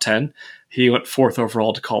the top 10. He went 4th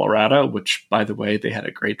overall to Colorado, which, by the way, they had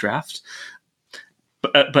a great draft.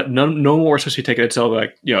 But no more supposed to be taken until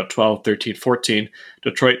 12, 13, 14.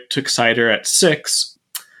 Detroit took Seider at 6.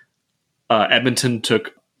 Edmonton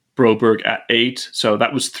took Broberg at 8. So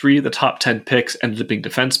that was 3 of the top 10 picks ended up being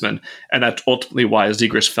defensemen. And that's ultimately why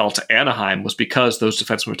Zegras fell to Anaheim, was because those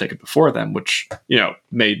defensemen were taken before them, which,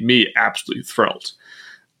 made me absolutely thrilled.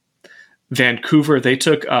 Vancouver, they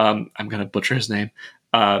took, I'm going to butcher his name,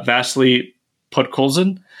 Vasily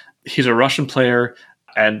Podkolzin. He's a Russian player.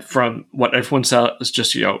 And from what everyone said, is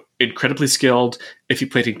just, incredibly skilled. If he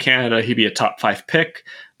played in Canada, he'd be a top 5 pick.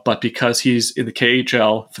 But because he's in the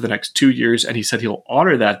KHL for the next 2 years and he said he'll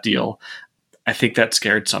honor that deal, I think that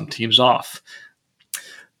scared some teams off.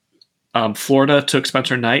 Florida took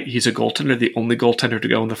Spencer Knight. He's a goaltender, the only goaltender to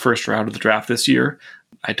go in the first round of the draft this year.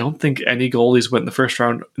 I don't think any goalies went in the first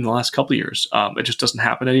round in the last couple of years. It just doesn't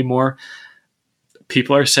happen anymore.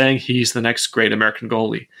 People are saying he's the next great American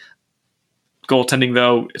goalie. Goaltending,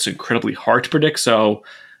 though, it's incredibly hard to predict. So,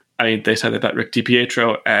 they said about Rick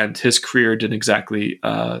DiPietro, and his career didn't exactly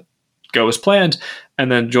go as planned.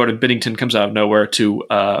 And then Jordan Binnington comes out of nowhere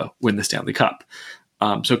to win the Stanley Cup.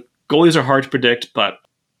 So goalies are hard to predict, but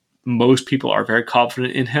most people are very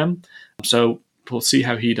confident in him. So we'll see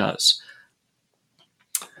how he does.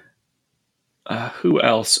 Who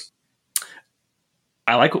else?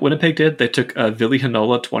 I like what Winnipeg did. They took Ville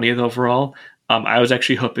Heinola, 20th overall. I was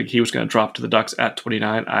actually hoping he was going to drop to the Ducks at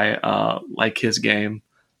 29. I like his game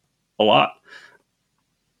a lot.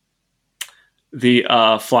 The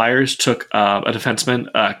Flyers took a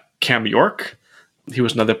defenseman, Cam York. He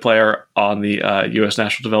was another player on the U.S.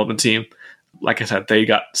 national development team. Like I said, they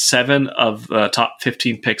got 7 of the top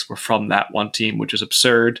 15 picks were from that one team, which is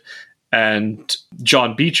absurd. And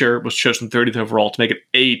John Beecher was chosen 30th overall to make it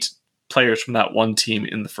 8 players from that one team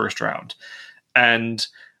in the first round. And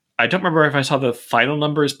I don't remember if I saw the final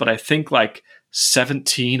numbers, but I think like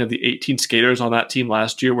 17 of the 18 skaters on that team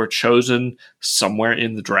last year were chosen somewhere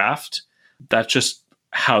in the draft. That's just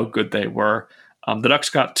how good they were. The Ducks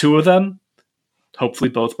got 2 of them. Hopefully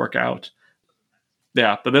both work out.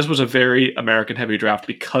 Yeah, but this was a very American-heavy draft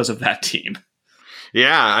because of that team.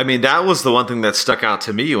 Yeah, I mean, that was the one thing that stuck out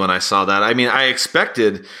to me when I saw that. I mean, I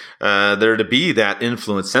expected there to be that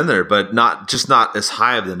influence in there, but not as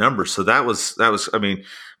high of the numbers. So that was, I mean,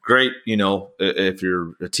 great. You know, if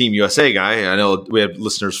you're a Team USA guy, I know we have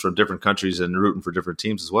listeners from different countries and rooting for different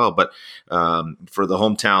teams as well. But for the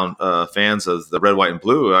hometown fans of the red, white, and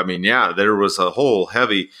blue, I mean, yeah, there was a whole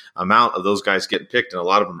heavy amount of those guys getting picked, and a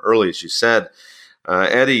lot of them early, as you said.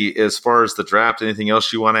 Eddie, as far as the draft, anything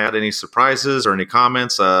else you want to add? Any surprises or any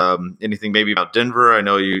comments? Anything maybe about Denver? I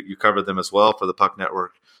know you covered them as well for the Puck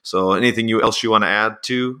Network. So anything else you want to add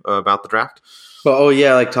to about the draft? Well,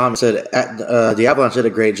 yeah, like Tom said, the Avalanche did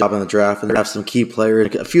a great job in the draft, and they have some key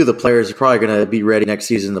players. A few of the players are probably going to be ready next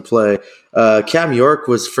season to play. Cam York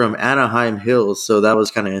was from Anaheim Hills, so that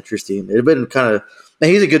was kind of interesting. It had been kind of –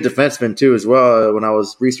 and he's a good defenseman too as well. When I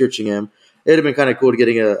was researching him, it would have been kind of cool to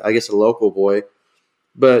getting a local boy.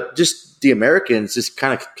 But just the Americans just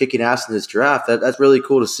kind of kicking ass in this draft, that's really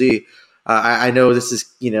cool to see. I know this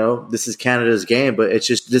is Canada's game, but it's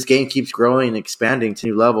just this game keeps growing and expanding to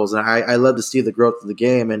new levels. And I love to see the growth of the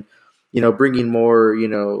game and, bringing more,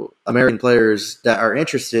 American players that are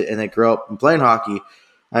interested and that grow up and playing hockey.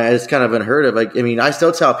 It's kind of unheard of. Like, I mean, I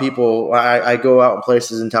still tell people, I go out in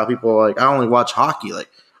places and tell people, like, I only watch hockey. Like,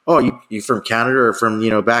 oh, you from Canada or from,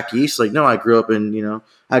 back east? Like, no, I grew up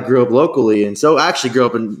I grew up locally. And so I actually grew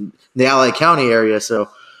up in the LA County area. So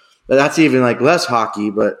that's even like less hockey.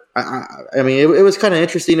 But I mean, it was kind of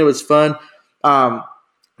interesting. It was fun.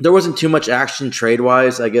 There wasn't too much action trade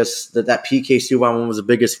wise. I guess that PK Subban one was the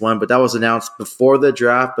biggest one, but that was announced before the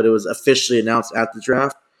draft, but it was officially announced at the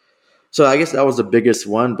draft. So I guess that was the biggest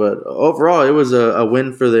one. But overall, it was a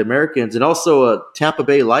win for the Americans, and also a Tampa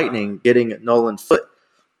Bay Lightning getting Nolan Foote.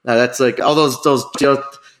 Now that's like all those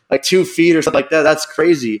like 2 feet or something like that. That's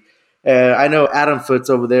crazy. I know Adam Foote's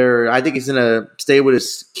over there. I think he's gonna stay with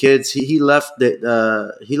his kids. He left.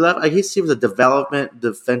 He left. I guess he was a development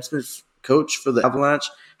defenseman coach for the Avalanche,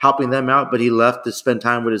 helping them out. But he left to spend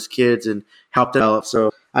time with his kids and help develop.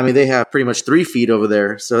 So I mean, they have pretty much 3 feet over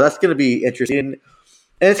there. So that's gonna be interesting.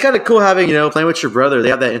 And it's kind of cool having playing with your brother. They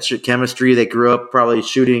have that instant chemistry. They grew up probably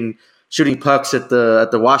shooting pucks at the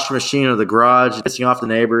washing machine or the garage, pissing off the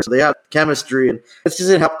neighbors. So they have chemistry, and it's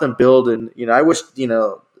just help them build. And I wish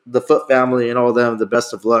the Foote family and all of them the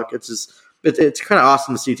best of luck. It's kind of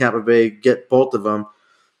awesome to see Tampa Bay get both of them.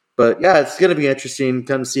 But yeah, it's going to be interesting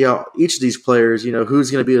to see how each of these players,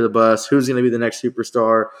 who's going to be the bust, who's going to be the next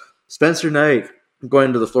superstar. Spencer Knight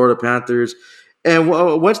going to the Florida Panthers. And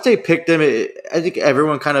once they picked him, I think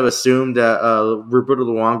everyone kind of assumed that Roberto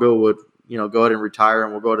Luongo would go ahead and retire,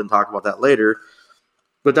 and we'll go ahead and talk about that later.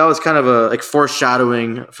 But that was kind of a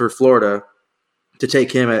foreshadowing for Florida to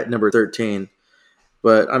take him at number 13.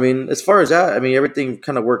 But I mean, as far as that, I mean, everything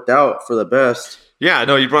kind of worked out for the best. Yeah,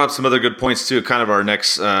 no, you brought up some other good points too. Kind of our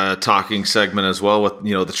next talking segment as well, with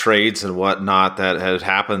the trades and whatnot that had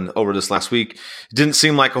happened over this last week. It didn't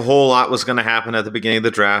seem like a whole lot was going to happen at the beginning of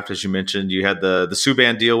the draft, as you mentioned. You had the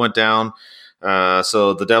Subban deal went down.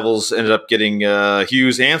 So the Devils ended up getting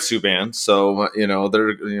Hughes and Subban. So,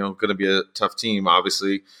 they're going to be a tough team,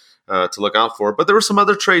 obviously, to look out for. But there were some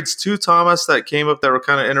other trades too, Thomas, that came up that were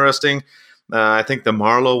kind of interesting. I think the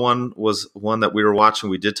Marleau one was one that we were watching.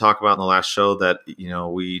 We did talk about in the last show that,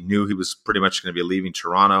 we knew he was pretty much going to be leaving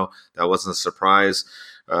Toronto. That wasn't a surprise.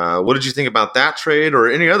 What did you think about that trade or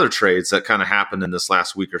any other trades that kind of happened in this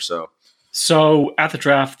last week or so? So at the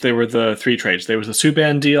draft, there were the 3 trades. There was the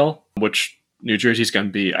Subban deal, which New Jersey's going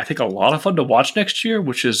to be, I think, a lot of fun to watch next year,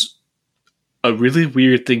 which is a really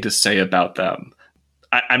weird thing to say about them.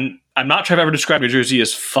 I'm not sure I've ever described New Jersey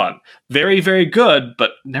as fun. Very, very good,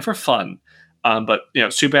 but never fun. But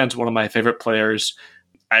Subban's one of my favorite players.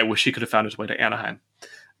 I wish he could have found his way to Anaheim.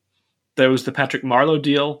 There was the Patrick Marleau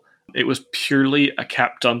deal. It was purely a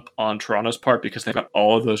cap dump on Toronto's part because they've got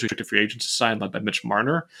all of those restricted free agents signed, led by Mitch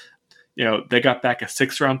Marner. They got back a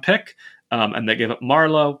 6th-round pick, and they gave up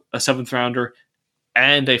Marlowe, a 7th-rounder,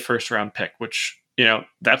 and a 1st-round pick, which,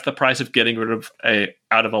 that's the price of getting rid of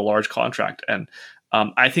out of a large contract. And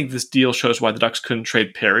I think this deal shows why the Ducks couldn't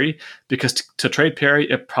trade Perry, because to trade Perry,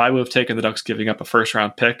 it probably would have taken the Ducks giving up a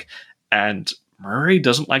 1st-round pick, and Murray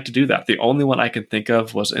doesn't like to do that. The only one I can think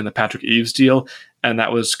of was in the Patrick Eaves deal, and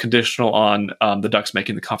that was conditional on the Ducks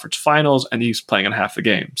making the conference finals and Eaves playing in half the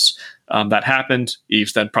games. That happened.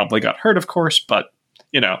 Eaves then probably got hurt, of course, but,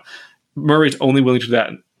 Murray's only willing to do that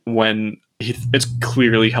when it's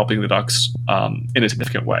clearly helping the Ducks in a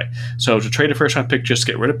significant way. So to trade a 1st-round pick just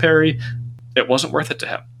to get rid of Perry, it wasn't worth it to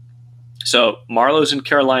him. So Marlowe's in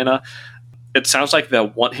Carolina. It sounds like they'll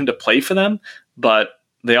want him to play for them, but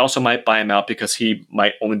they also might buy him out because he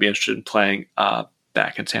might only be interested in playing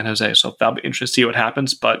back in San Jose. So that'll be interesting to see what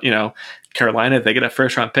happens. But, Carolina, they get a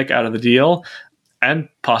 1st-round pick out of the deal and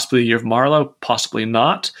possibly a year of Marlowe, possibly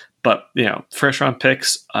not. But, 1st-round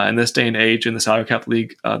picks in this day and age in the salary cap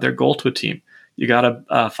league, they're gold to a team. You got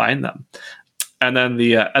to find them. And then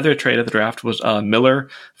the other trade of the draft was Miller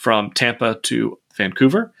from Tampa to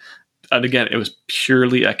Vancouver. And again, it was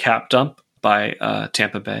purely a cap dump by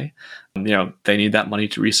Tampa Bay. They need that money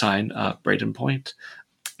to re-sign Braden Point.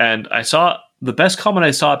 And the best comment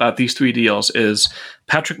I saw about these 3 deals is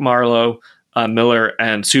Patrick Marleau, Miller,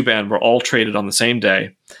 and Subban were all traded on the same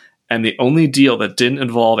day. And the only deal that didn't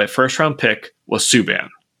involve a 1st-round pick was Subban,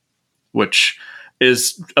 which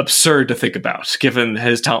is absurd to think about, given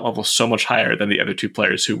his talent level so much higher than the other 2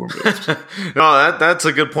 players who were moved. No, that's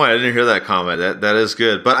a good point. I didn't hear that comment. That is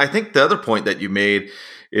good. But I think the other point that you made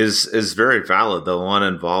is very valid, the one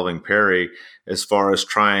involving Perry, as far as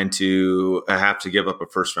trying to have to give up a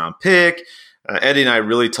 1st-round pick. Eddie and I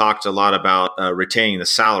really talked a lot about retaining the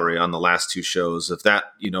salary on the last 2 shows, of that,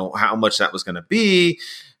 how much that was going to be,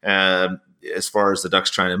 as far as the Ducks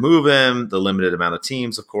trying to move him, the limited amount of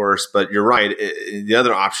teams, of course. But you're right. The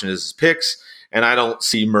other option is picks. And I don't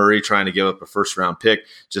see Murray trying to give up a 1st-round pick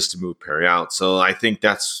just to move Perry out. So I think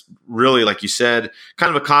that's really, like you said, kind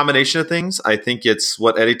of a combination of things. I think it's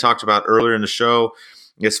what Eddie talked about earlier in the show,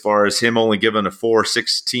 as far as him only given a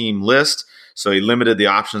 4-6 team list. So he limited the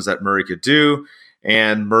options that Murray could do.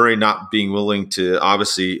 And Murray not being willing to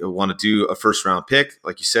obviously want to do a 1st-round pick.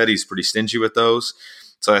 Like you said, he's pretty stingy with those.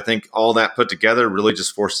 So I think all that put together really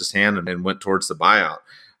just forced his hand and went towards the buyout.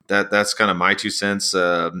 That's kind of my 2 cents.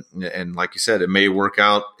 And like you said, it may work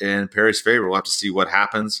out in Perry's favor. We'll have to see what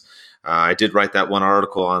happens. I did write that one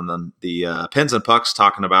article on the Pens and Pucks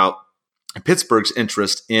talking about Pittsburgh's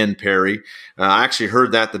interest in Perry. I actually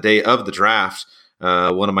heard that the day of the draft.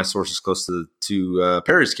 One of my sources close to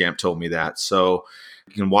Perry's camp told me that. So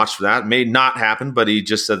you can watch for that. It may not happen, but he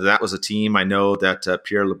just said that was a team. I know that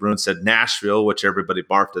Pierre LeBrun said Nashville, which everybody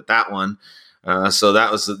barfed at that one. So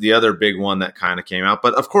that was the other big one that kind of came out.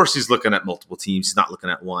 But of course, he's looking at multiple teams. He's not looking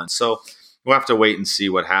at one. So we'll have to wait and see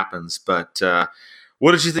what happens. But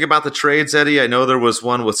what did you think about the trades, Eddie? I know there was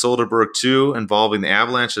one with Soderberg too involving the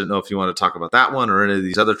Avalanche. I don't know if you want to talk about that one or any of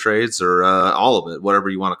these other trades or all of it, whatever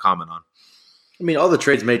you want to comment on. I mean, all the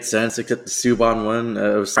trades made sense except the Subban one.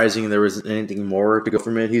 It was surprising there was anything more to go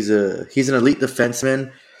from it. He's an elite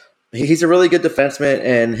defenseman. He's a really good defenseman,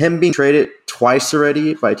 and him being traded twice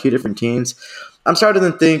already by 2 different teams, I'm starting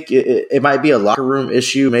to think it might be a locker room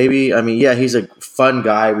issue, maybe. I mean, yeah, he's a fun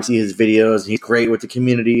guy. We see his videos, and he's great with the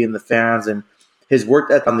community and the fans and his work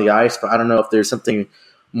ethic on the ice, but I don't know if there's something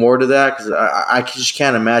more to that, because I just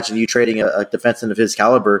can't imagine you trading a defenseman of his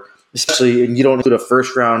caliber, especially, and you don't include a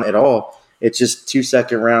 1st round at all. It's just 2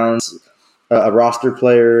 second rounds, a roster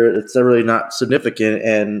player. It's really not significant,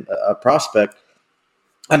 and a prospect.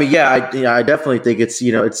 I mean, I definitely think it's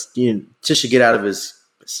just to get out of his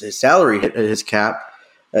salary, his cap.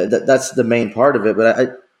 That's the main part of it. But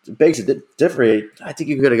it begs it different. I think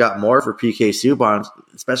you could have got more for PK Subban,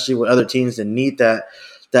 especially with other teams that need that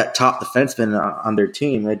top defenseman on their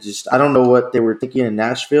team. I don't know what they were thinking in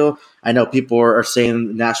Nashville. I know people are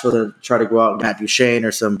saying Nashville to try to go out and Matt Duchene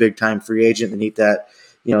or some big time free agent that need that,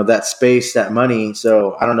 that space, that money.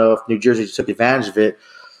 So I don't know if New Jersey took advantage of it,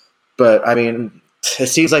 but I mean, it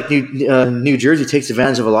seems like New Jersey takes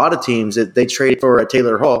advantage of a lot of teams that they trade for a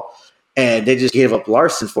Taylor Hall, and they just gave up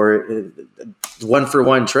Larson for it.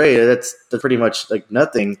 1-for-1 trade. That's pretty much like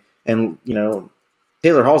nothing. And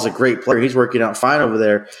Taylor Hall's a great player. He's working out fine over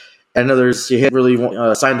there. I know he hadn't really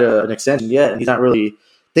signed an extension yet, and he's not really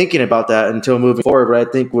thinking about that until moving forward. But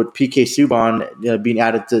I think with PK Subban being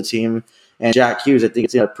added to the team and Jack Hughes, I think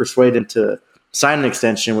it's going to persuade him to sign an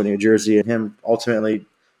extension with New Jersey, and him ultimately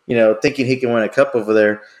thinking he can win a cup over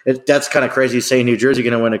there. That's kind of crazy saying New Jersey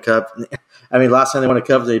going to win a cup. I mean, last time they won a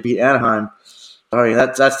cup, they beat Anaheim. I mean,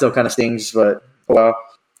 that still kind of stings, but well.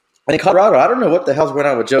 I think Colorado, I don't know what the hell's going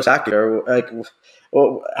on with Joe Sakic.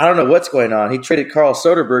 I don't know what's going on. He traded Carl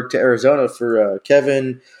Soderberg to Arizona for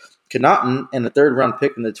Kevin Connaughton and the third-round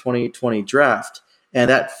pick in the 2020 draft.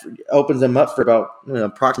 And that opens them up for about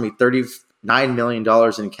approximately $39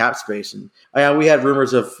 million in cap space. And we had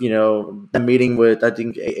rumors of, them meeting with, I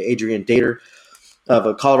think, Adrian Dater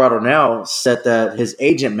of Colorado Now said that his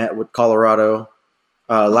agent met with Colorado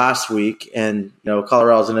last week. And,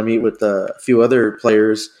 Colorado's going to meet with a few other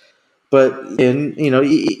players. But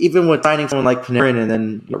even with signing someone like Panarin and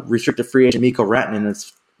then restricted free agent Mikko Rantanen,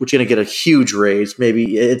 which is going to get a huge raise.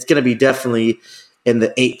 Maybe it's going to be definitely in the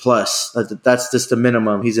 8+. That's just the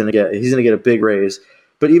minimum he's going to get. He's going to get a big raise.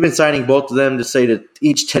 But even signing both of them to say that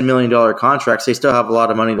each $10 million contracts, they still have a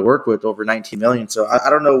lot of money to work with, over $19 million. So I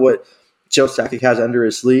don't know what Joe Sakic has under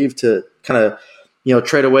his sleeve to kind of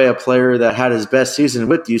trade away a player that had his best season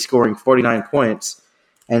with you, scoring 49 points.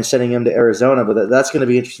 And sending him to Arizona. But that's going to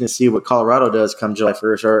be interesting to see what Colorado does come July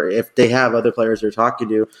 1st, or if they have other players they're talking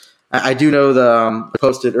to. I do know I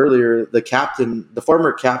posted earlier the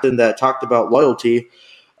former captain that talked about loyalty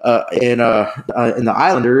in the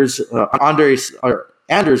Islanders,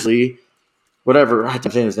 Anders Lee, whatever. I'm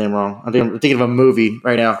saying his name wrong. I'm thinking of a movie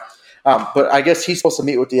right now. But I guess he's supposed to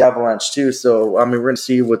meet with the Avalanche too. So we're going to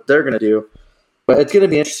see what they're going to do. But it's going to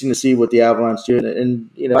be interesting to see what the Avalanche do. And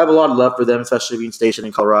I have a lot of love for them, especially being stationed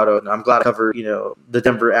in Colorado. And I'm glad I covered, the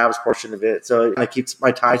Denver Avs portion of it. So it keeps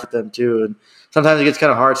my ties with them, too. And sometimes it gets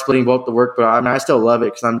kind of hard splitting both the work. But I still love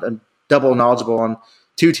it because I'm double knowledgeable on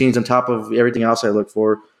two teams on top of everything else I look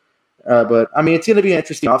for. But it's going to be an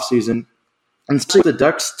interesting offseason. And especially the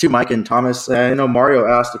Ducks, too, Mike and Thomas. I know Mario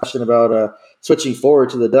asked a question about switching forward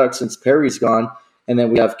to the Ducks since Perry's gone. And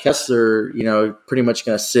then we have Kessler, pretty much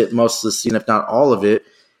going to sit most of the season, if not all of it.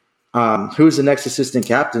 Who's the next assistant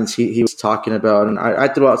captains he was talking about? And I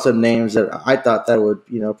threw out some names that I thought that would,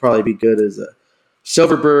 probably be good as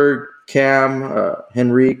Silverberg, Cam,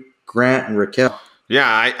 Henrique, Grant, and Raquel. Yeah,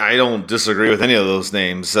 I don't disagree with any of those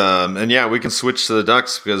names. We can switch to the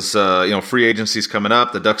Ducks because, free agency's coming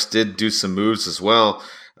up. The Ducks did do some moves as well.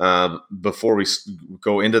 Before we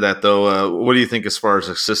go into that, though, what do you think as far as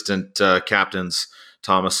assistant captains,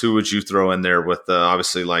 Thomas? Who would you throw in there with,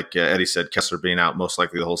 obviously, like Eddie said, Kessler being out most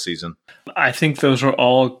likely the whole season? I think those are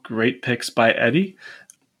all great picks by Eddie.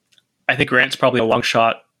 I think Grant's probably a long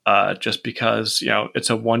shot just because, it's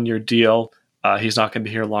a one-year deal. He's not going to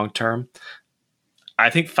be here long term. I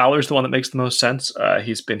think Fowler's the one that makes the most sense.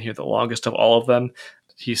 He's been here the longest of all of them.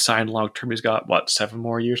 He's signed long term. He's got, 7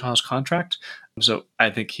 more years on his contract? So I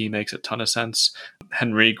think he makes a ton of sense.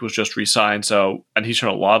 Henrique was just re-signed, and he's shown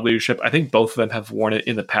a lot of leadership. I think both of them have worn it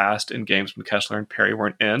in the past in games when Kessler and Perry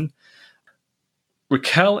weren't in.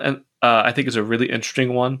 Raquel, and I think, is a really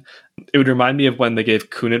interesting one. It would remind me of when they gave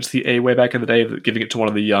Kunitz the A way back in the day, giving it to one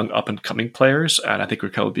of the young up-and-coming players, and I think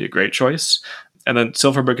Raquel would be a great choice. And then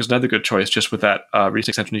Silverberg is another good choice, just with that recent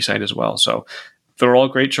extension he signed as well. So they're all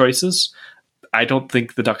great choices. I don't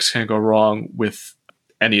think the Ducks can go wrong with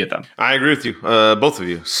any of them. I agree with you, both of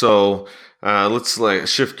you. So let's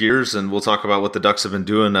shift gears and we'll talk about what the Ducks have been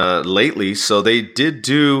doing lately. So they did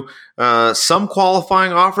do some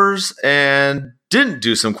qualifying offers and didn't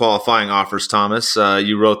do some qualifying offers, Thomas.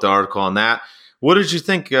 You wrote the article on that. What did you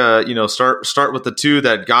think? Start with the 2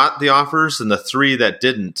 that got the offers and the 3 that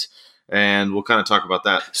didn't. And we'll kind of talk about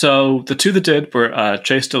that. So the 2 that did were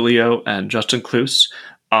Chase DeLeo and Justin Kloos.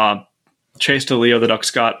 Chase DeLeo, the Ducks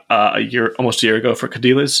got almost a year ago for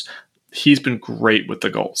Cadillac. He's been great with the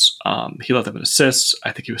goals. He led them in assists.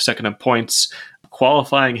 I think he was second in points.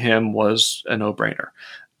 Qualifying him was a no-brainer.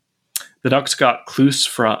 The Ducks got Kloos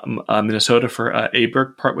from Minnesota for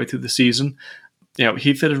Aberg partway through the season.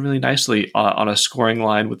 He fitted really nicely on a scoring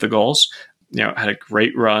line with the goals. Had a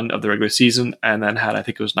great run of the regular season and then had, I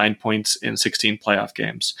think it was 9 points in 16 playoff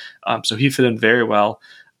games. So he fit in very well.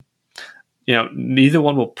 Neither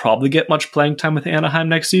one will probably get much playing time with Anaheim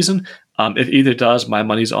next season. If either does, my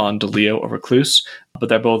money's on DeLeo over Kloos. But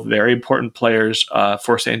they're both very important players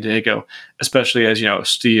for San Diego, especially as,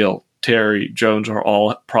 Steele, Terry, Jones are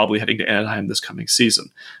all probably heading to Anaheim this coming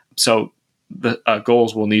season. So the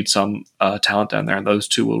goals will need some talent down there, and those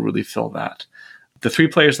 2 will really fill that. The 3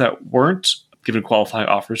 players that weren't given qualifying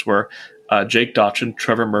offers were Jake Dotchin,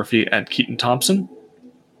 Trevor Murphy, and Keaton Thompson.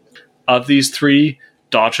 Of these 3,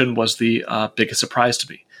 Dotchin was the biggest surprise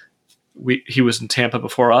to me. He was in Tampa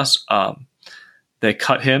before us. They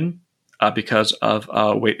cut him because of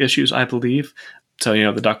weight issues, I believe. So,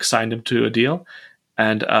 the Ducks signed him to a deal.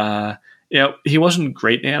 And He wasn't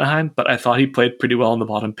great in Anaheim, but I thought he played pretty well in the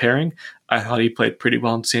bottom pairing. I thought he played pretty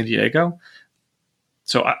well in San Diego.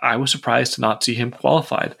 So I was surprised to not see him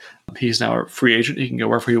qualified. He's now a free agent. He can go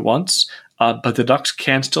wherever he wants, but the Ducks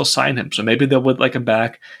can still sign him. So maybe they would like him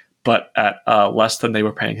back, but at less than they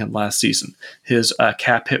were paying him last season. His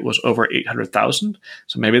cap hit was over $800,000.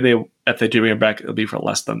 So maybe if they do bring him back, it'll be for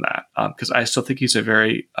less than that. Because I still think he's a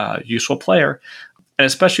very useful player. And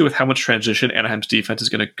especially with how much transition Anaheim's defense is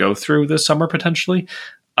going to go through this summer potentially,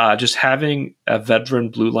 just having a veteran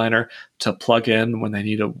blue liner to plug in when they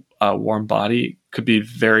need a warm body could be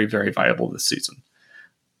very, very viable this season.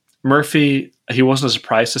 Murphy, he wasn't a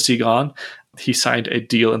surprise to see gone. He signed a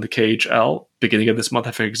deal in the KHL beginning of this month.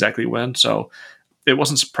 I forget exactly when. So it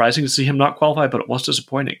wasn't surprising to see him not qualify, but it was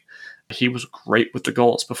disappointing. He was great with the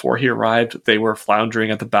goals. Before he arrived, they were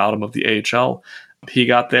floundering at the bottom of the AHL. He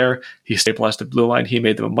got there. He stabilized the blue line. He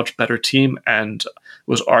made them a much better team and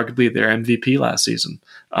was arguably their MVP last season.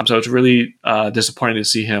 So it's really disappointing to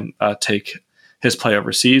see him take his play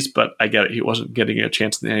overseas, but I get it. He wasn't getting a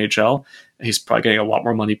chance in the NHL. He's probably getting a lot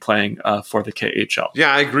more money playing for the KHL.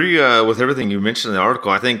 Yeah, I agree with everything you mentioned in the article.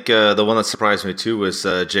 I think the one that surprised me too was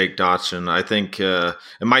Jake Dotson. I think it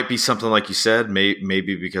might be something like you said,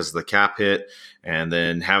 maybe because of the cap hit and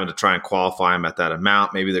then having to try and qualify him at that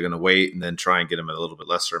amount. Maybe they're going to wait and then try and get him at a little bit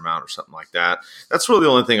lesser amount or something like that. That's really the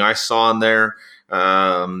only thing I saw in there.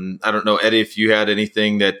 I don't know, Eddie, if you had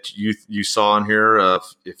anything that you saw in here,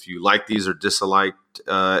 if you liked these or disliked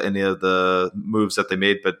any of the moves that they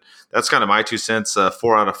made, but that's kind of my 2 cents.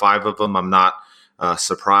 4 out of 5 of them, I'm not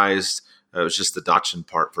surprised. It was just the Dotson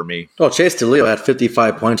part for me. Well, Chase DeLeo had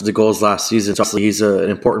 55 points of the goals last season. So he's an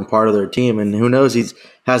important part of their team, and who knows, he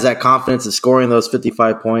has that confidence of scoring those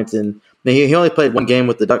 55 points. And he only played one game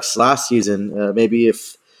with the Ducks last season. Maybe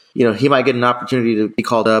if he might get an opportunity to be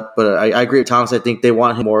called up, but I agree with Thomas. I think they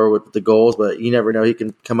want him more with the goals, but you never know. He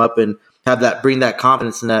can come up and bring that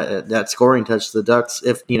confidence and that scoring touch to the Ducks.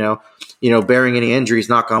 If bearing any injuries,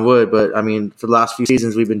 knock on wood. But I mean, for the last few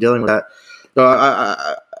seasons, we've been dealing with that. So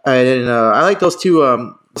I like those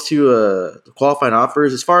two qualifying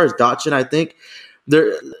offers. As far as Dotson, I think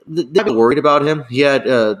they're worried about him. He had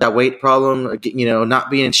that weight problem, not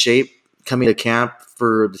being in shape coming to camp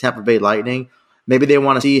for the Tampa Bay Lightning. Maybe they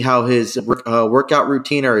want to see how his workout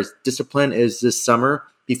routine or his discipline is this summer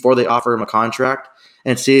before they offer him a contract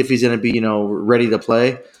and see if he's going to be, ready to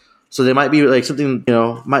play. So they might be like something,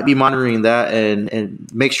 might be monitoring that and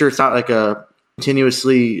make sure it's not like a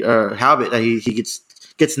continuously habit that he gets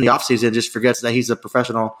in the offseason and just forgets that he's a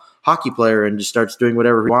professional hockey player and just starts doing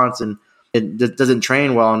whatever he wants and it doesn't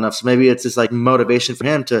train well enough. So maybe it's just like motivation for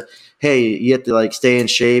him to, hey, you have to like stay in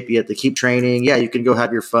shape. You have to keep training. Yeah, you can go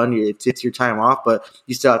have your fun. It's your time off, but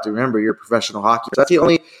you still have to remember you're a professional hockey. So that's the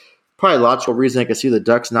only probably logical reason I can see the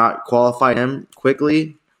Ducks not qualify him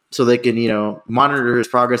quickly so they can, monitor his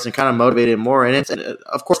progress and kind of motivate him more. And it's,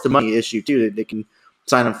 of course, the money issue too. They can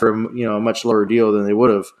sign him for, a much lower deal than they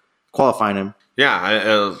would have qualifying him. Yeah,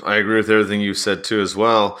 I agree with everything you said too as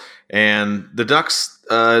well. And the Ducks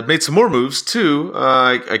made some more moves too.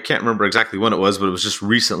 I can't remember exactly when it was, but it was just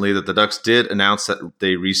recently that the Ducks did announce that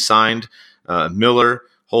they re-signed Miller,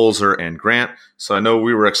 Holzer, and Grant. So I know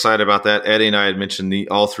we were excited about that. Eddie and I had mentioned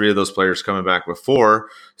all 3 of those players coming back before.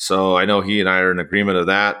 So I know he and I are in agreement of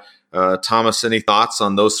that. Thomas, any thoughts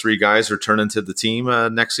on those 3 guys returning to the team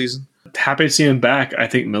next season? Happy to see him back. I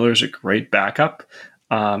think Miller's a great backup.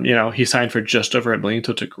 He signed for just over $1 million,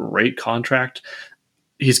 so it's a great contract.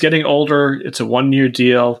 He's getting older. It's a 1-year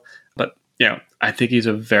deal, but I think he's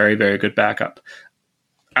a very, very good backup.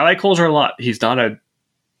 I like Holzer a lot. He's not a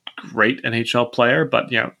great NHL player,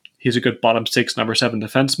 but he's a good bottom 6, number 7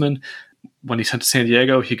 defenseman. When he's sent to San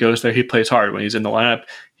Diego, he goes there, he plays hard. When he's in the lineup,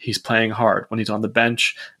 he's playing hard. When he's on the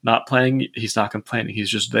bench, not playing, he's not complaining. He's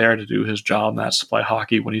just there to do his job, and that's to play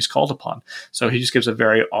hockey when he's called upon. So he just gives a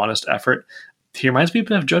very honest effort. He reminds me a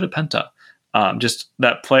bit of Joe DePenta. Just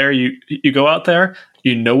that player, you go out there,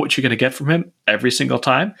 you know what you're going to get from him every single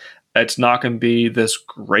time. It's not going to be this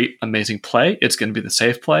great, amazing play. It's going to be the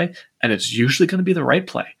safe play, and it's usually going to be the right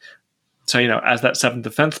play. So, as that 7th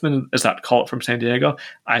defenseman, as that call-up from San Diego,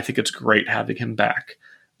 I think it's great having him back.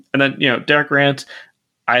 And then, Derek Grant,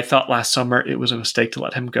 I thought last summer it was a mistake to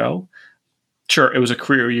let him go. Sure, it was a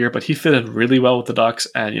career year, but he fit in really well with the Ducks.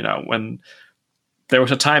 And, when there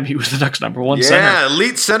was a time he was the Ducks' number 1 center. Yeah,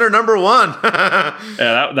 elite center number 1.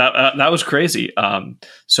 Yeah, that was crazy.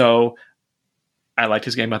 So I liked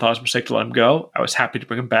his game. I thought it was a mistake to let him go. I was happy to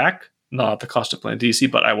bring him back, not at the cost of playing DC,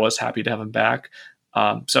 but I was happy to have him back.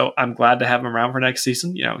 So I'm glad to have him around for next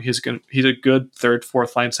season. He's a good 3rd,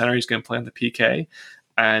 4th line center. He's going to play on the PK.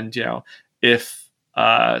 And, if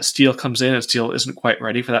Steele comes in and Steele isn't quite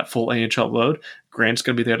ready for that full AHL load, Grant's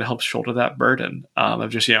going to be there to help shoulder that burden of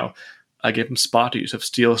just, I give him spot use. If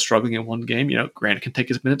Steele is struggling in one game, Grant can take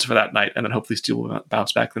his minutes for that night, and then hopefully Steele will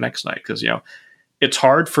bounce back the next night. Because, it's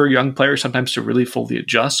hard for young players sometimes to really fully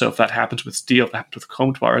adjust. So if that happens with Steele, if that happens with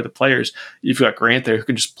Comtois or the players, you've got Grant there who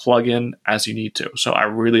can just plug in as you need to. So I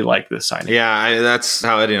really like this signing. Yeah, that's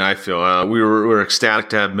how Eddie and I feel. We were ecstatic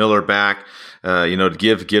to have Miller back. To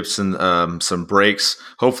give Gibson some breaks,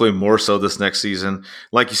 hopefully more so this next season.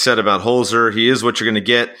 Like you said about Holzer, he is what you're going to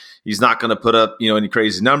get. He's not going to put up, any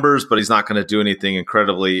crazy numbers, but he's not going to do anything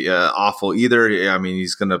incredibly awful either. I mean,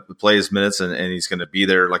 he's going to play his minutes and he's going to be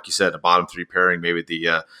there, like you said, a bottom three pairing, maybe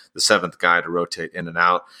the seventh guy to rotate in and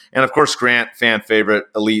out. And of course, Grant, fan favorite,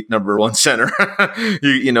 elite number one center.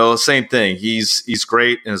 Same thing. He's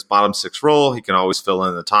great in his bottom six role. He can always fill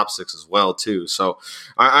in the top six as well too. So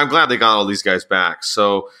I'm glad they got all these guys back.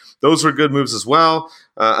 So those were good moves as well.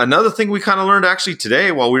 Another thing we kind of learned actually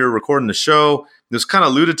today while we were recording the show, it was kind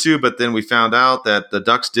of alluded to, but then we found out that the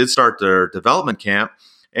Ducks did start their development camp,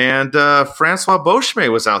 and Francois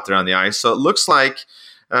Beauchemin was out there on the ice. So it looks like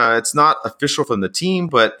it's not official from the team,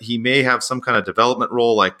 but he may have some kind of development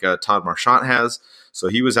role like Todd Marchant has. So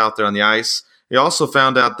he was out there on the ice. We also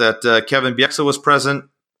found out that Kevin Bieksa was present,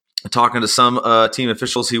 talking to some team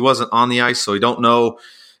officials. He wasn't on the ice, so we don't know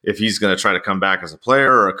if he's going to try to come back as a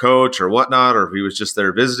player or a coach or whatnot, or if he was just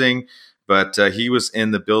there visiting. But he was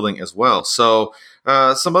in the building as well. So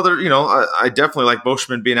some other, I definitely like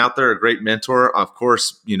Beauchemin being out there, a great mentor. Of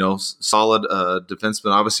course, solid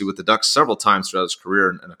defenseman, obviously with the Ducks several times throughout his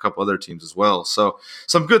career and a couple other teams as well. So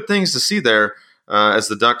some good things to see there as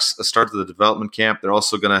the Ducks start the development camp. They're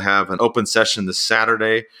also going to have an open session this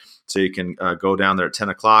Saturday, so you can go down there at 10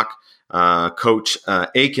 o'clock. Coach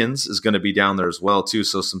Akins is going to be down there as well, too.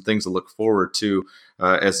 So some things to look forward to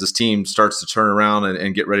as this team starts to turn around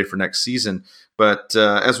and get ready for next season. But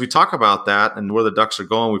as we talk about that and where the Ducks are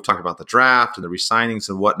going, we've talked about the draft and the re-signings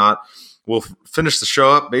and whatnot. We'll finish the show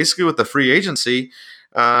up basically with the free agency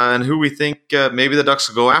and who we think maybe the Ducks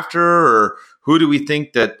will go after, or who do we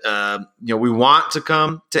think that we want to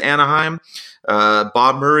come to Anaheim.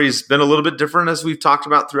 Bob Murray's been a little bit different as we've talked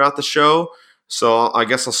about throughout the show. So I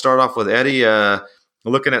guess I'll start off with Eddie.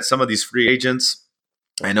 Looking at some of these free agents,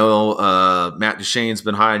 I know Matt Duchene's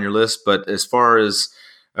been high on your list, but as far as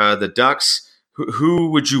the Ducks, who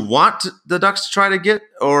would you want the Ducks to try to get,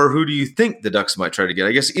 or who do you think the Ducks might try to get?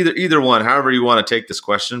 I guess either one, however you want to take this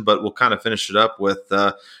question, but we'll kind of finish it up with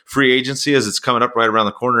free agency as it's coming up right around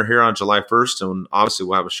the corner here on July 1st, and obviously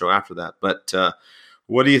we'll have a show after that. But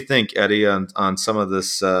what do you think, Eddie, on some of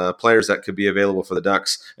this players that could be available for the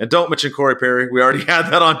Ducks? And don't mention Corey Perry. We already had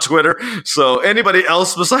that on Twitter. So anybody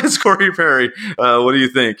else besides Corey Perry, what do you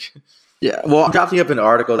think? Yeah, well, I'm drafting up an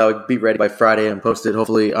article that would be ready by Friday and posted,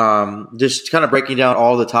 hopefully. Just kind of breaking down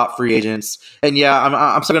all the top free agents. And yeah,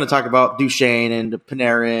 I'm still going to talk about Duchene and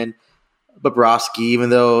Panarin, Bobrovsky,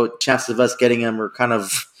 even though chances of us getting him are kind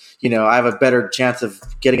of, I have a better chance of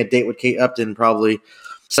getting a date with Kate Upton probably.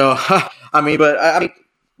 So, I mean,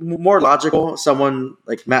 more logical, someone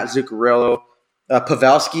like Matt Zuccarello.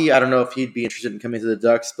 Pavelski, I don't know if he'd be interested in coming to the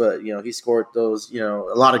Ducks, but, he scored those, a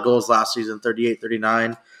lot of goals last season, 38,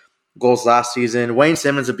 39 goals last season. Wayne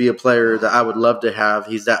Simmons would be a player that I would love to have.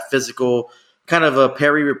 He's that physical, kind of a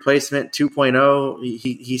Perry replacement 2.0.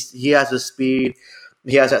 He has the speed.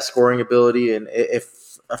 He has that scoring ability. And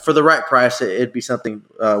if for the right price, it'd be something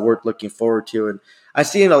worth looking forward to. And I've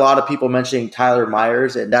seen a lot of people mentioning Tyler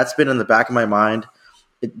Myers, and that's been in the back of my mind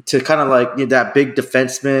to kind of like that big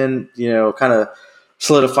defenseman, kind of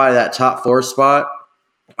solidify that top four spot.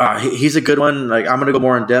 He's a good one. Like, I'm going to go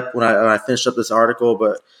more in depth when I finish up this article,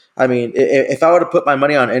 but I mean, if I were to put my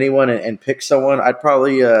money on anyone and pick someone, I'd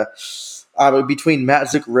probably between Matt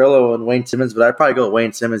Zuccarello and Wayne Simmons, but I'd probably go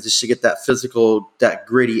Wayne Simmons just to get that physical, that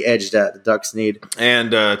gritty edge that the Ducks need.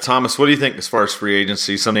 And Thomas, what do you think as far as free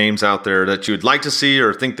agency? Some names out there that you would like to see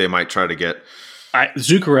or think they might try to get?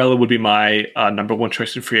 Zuccarello would be my number one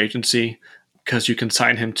choice in free agency, because you can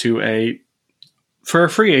sign him to for a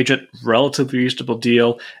free agent, relatively reasonable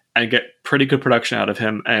deal and get pretty good production out of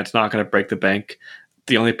him, and it's not going to break the bank.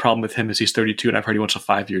 The only problem with him is he's 32, and I've heard he wants a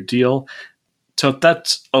 5-year deal. So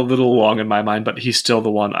that's a little long in my mind, but he's still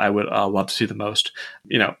the one I would love to see the most.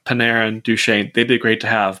 Panarin, Duchene, they'd be great to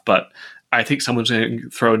have, but I think someone's going to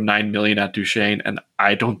throw $9 million at Duchene, and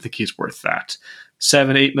I don't think he's worth that.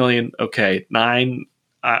 $7-8 million, okay. $9,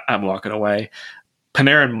 I'm walking away.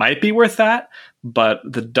 Panarin might be worth that, but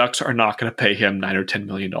the Ducks are not going to pay him $9 or $10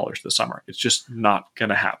 million this summer. It's just not going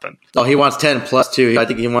to happen. Oh, he wants 10 plus too. I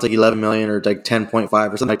think he wants like 11 million or like 10.5 or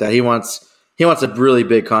something like that. He wants He wants a really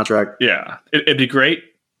big contract. Yeah, it'd be great,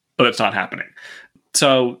 but it's not happening.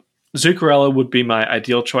 So Zuccarello would be my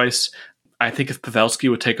ideal choice. I think if Pavelski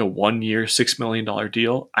would take a 1-year, $6 million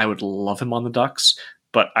deal, I would love him on the Ducks,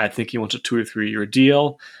 but I think he wants a 2 or 3 year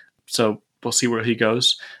deal. So we'll see where he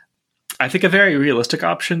goes. I think a very realistic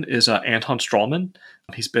option is Anton Strålman.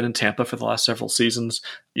 He's been in Tampa for the last several seasons.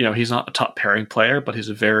 He's not a top pairing player, but he's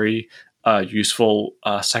a very useful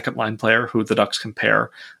second line player who the Ducks can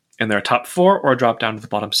pair in their top 4 or drop down to the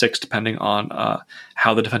bottom 6, depending on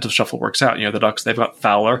how the defensive shuffle works out. The Ducks, they've got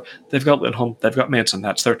Fowler, they've got Lindholm, they've got Manson.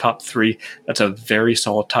 That's their top 3. That's a very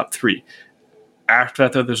solid top 3. After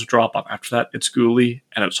that, there's a drop-off. After that, it's Guhle,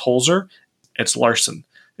 and it's Holzer, it's Larson,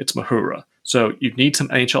 it's Mahura. So you need some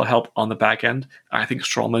NHL help on the back end. I think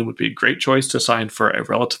Strålman would be a great choice to sign for a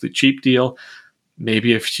relatively cheap deal,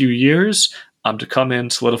 maybe a few years, to come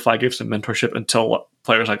in, solidify, give some mentorship until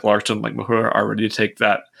players like Larson, like Mahura, are ready to take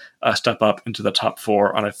that step up into the top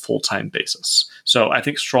 4 on a full-time basis. So I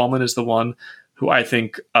think Strålman is the one who I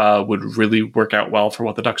think would really work out well for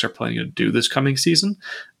what the Ducks are planning to do this coming season.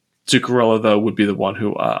 Zuccarello, though, would be the one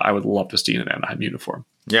who I would love to see in an Anaheim uniform.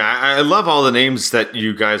 Yeah, I love all the names that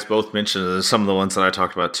you guys both mentioned. Some of the ones that I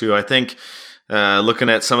talked about, too. I think looking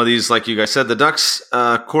at some of these, like you guys said, the Ducks,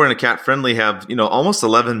 Corey and Cat Friendly, have almost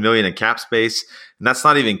 $11 million in cap space, and that's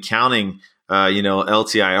not even counting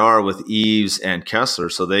LTIR with Eves and Kessler,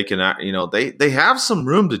 so they can they have some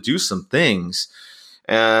room to do some things.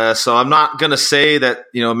 So I'm not going to say that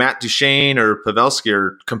Matt Duchene or Pavelski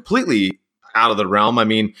are completely out of the realm. I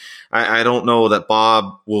mean, I don't know that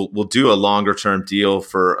Bob will do a longer term deal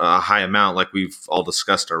for a high amount like we've all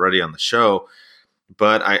discussed already on the show.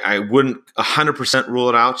 But I wouldn't 100% rule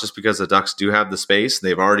it out just because the Ducks do have the space.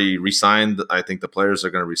 They've already re-signed. I think the players are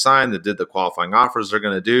going to re-sign. They did the qualifying offers they're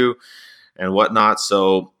going to do and whatnot.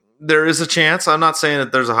 So there is a chance. I'm not saying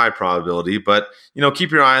that there's a high probability, but,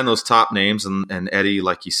 keep your eye on those top names. And Eddie,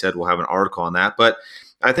 like you said, will have an article on that. But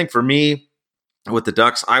I think for me, with the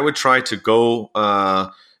Ducks, I would try to go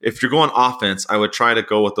if you're going offense, I would try to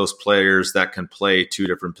go with those players that can play 2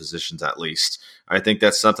 different positions at least. I think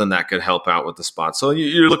that's something that could help out with the spot. So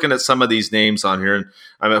you're looking at some of these names on here. And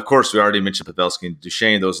I mean, of course, we already mentioned Pavelski and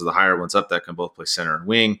Duchene. Those are the higher ones up that can both play center and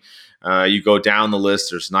wing. You go down the list,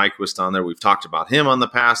 there's Nyquist on there. We've talked about him on the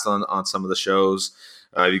past on some of the shows.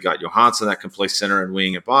 You got Johansson that can play center and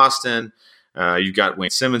wing at Boston. You got Wayne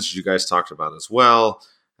Simmons, as you guys talked about as well.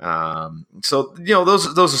 So those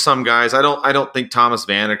are some guys. I don't think Thomas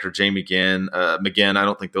Vanek or Jay McGinn. I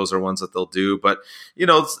don't think those are ones that they'll do. But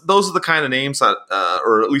those are the kind of names that,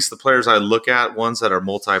 or at least the players I look at, ones that are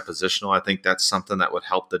multi-positional. I think that's something that would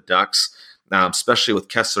help the Ducks, especially with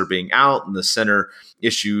Kessler being out and the center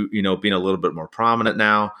issue, being a little bit more prominent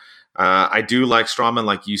now. I do like Strålman,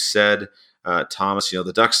 like you said, Thomas.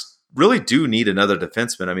 The Ducks really do need another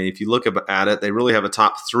defenseman. I mean, if you look at it, they really have a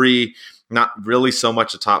top 3. Not really so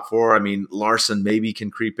much a top 4. I mean, Larson maybe can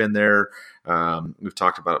creep in there. We've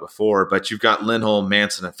talked about it before, but you've got Lindholm,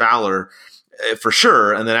 Manson, and Fowler for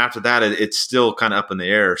sure. And then after that, it's still kind of up in the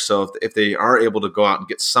air. So if they are able to go out and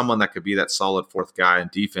get someone that could be that solid 4th guy in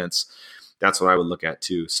defense, that's what I would look at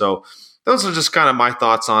too. So those are just kind of my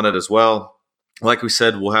thoughts on it as well. Like we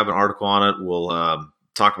said, we'll have an article on it. We'll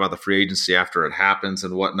talk about the free agency after it happens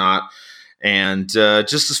and whatnot. And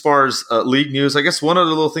just as far as league news, I guess one other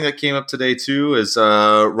little thing that came up today too is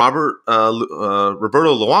Roberto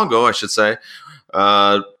Luongo, I should say,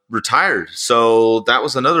 retired. So that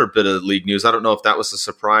was another bit of league news. I don't know if that was a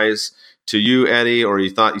surprise to you, Eddie, or you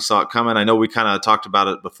thought you saw it coming. I know we kind of talked about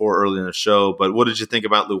it before early in the show, but what did you think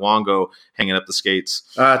about Luongo hanging up the skates?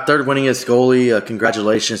 3rd winningest goalie.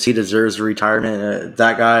 Congratulations. He deserves a retirement.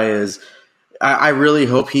 That guy is – I really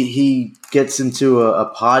hope he gets into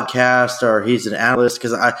a podcast or he's an analyst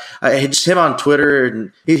because I just him on Twitter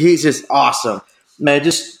and he's just awesome. Man,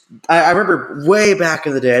 I remember way back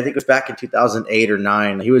in the day, I think it was back in 2008 or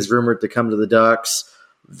 9, he was rumored to come to the Ducks.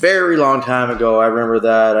 Very long time ago, I remember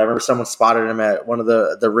that. I remember someone spotted him at one of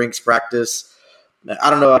the rinks practice.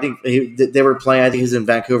 I don't know. I think they were playing. I think he was in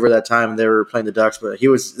Vancouver that time. They were playing the Ducks, but he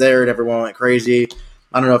was there and everyone went crazy.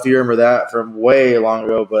 I don't know if you remember that from way long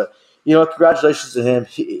ago, but congratulations to him.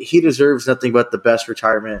 He deserves nothing but the best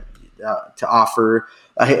retirement to offer.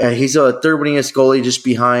 He's a 3rd winningest goalie just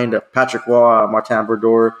behind Patrick Waugh, Martin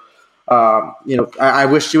Brodeur. I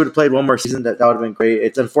wish he would have played one more season. That would have been great.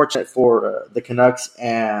 It's unfortunate for the Canucks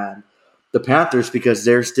and the Panthers because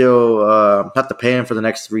they're still have to pay him for the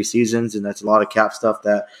next 3 seasons, and that's a lot of cap stuff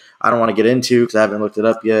that I don't want to get into because I haven't looked it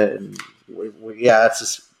up yet. And that's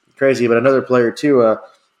just crazy. But another player too,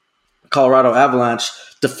 Colorado Avalanche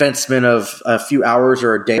defenseman of a few hours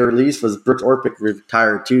or a day or at least was Brooks Orpik,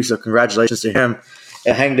 retired too. So congratulations to him.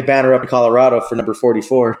 And hang the banner up in Colorado for number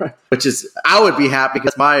 44, which is, I would be happy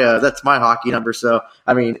because that's my hockey number. So,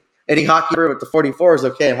 I mean, any hockey number with the 44 is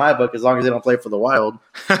okay in my book as long as they don't play for the Wild.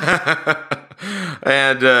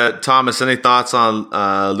 And Thomas, any thoughts on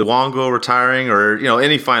Luongo retiring, or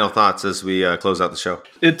any final thoughts as we close out the show?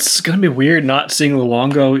 It's going to be weird not seeing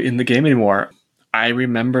Luongo in the game anymore. I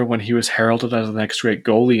remember when he was heralded as the next great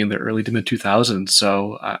goalie in the early to mid 2000s.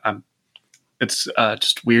 So it's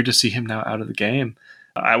just weird to see him now out of the game.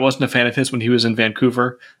 I wasn't a fan of his when he was in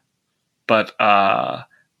Vancouver, but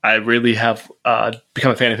I really have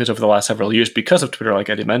become a fan of his over the last several years because of Twitter, like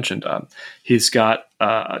Eddie mentioned. He's got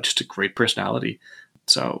just a great personality.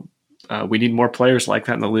 So we need more players like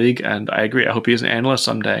that in the league, and I agree. I hope he's an analyst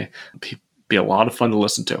someday. He'd be a lot of fun to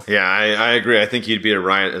listen to. Yeah, I agree. I think he'd be a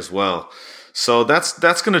riot as well. So that's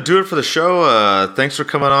going to do it for the show. Thanks for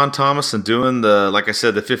coming on, Thomas, and doing like I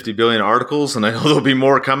said, the 50 billion articles. And I know there'll be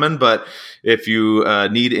more coming, but if you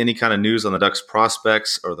need any kind of news on the Ducks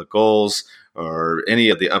prospects or the goals or any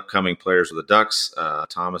of the upcoming players with the Ducks,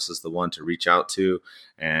 Thomas is the one to reach out to.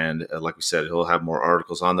 And like we said, he'll have more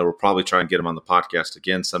articles on there. We'll probably try and get him on the podcast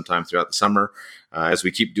again sometime throughout the summer as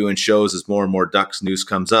we keep doing shows as more and more Ducks news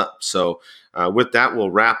comes up. So with that,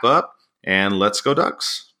 we'll wrap up, and let's go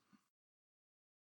Ducks.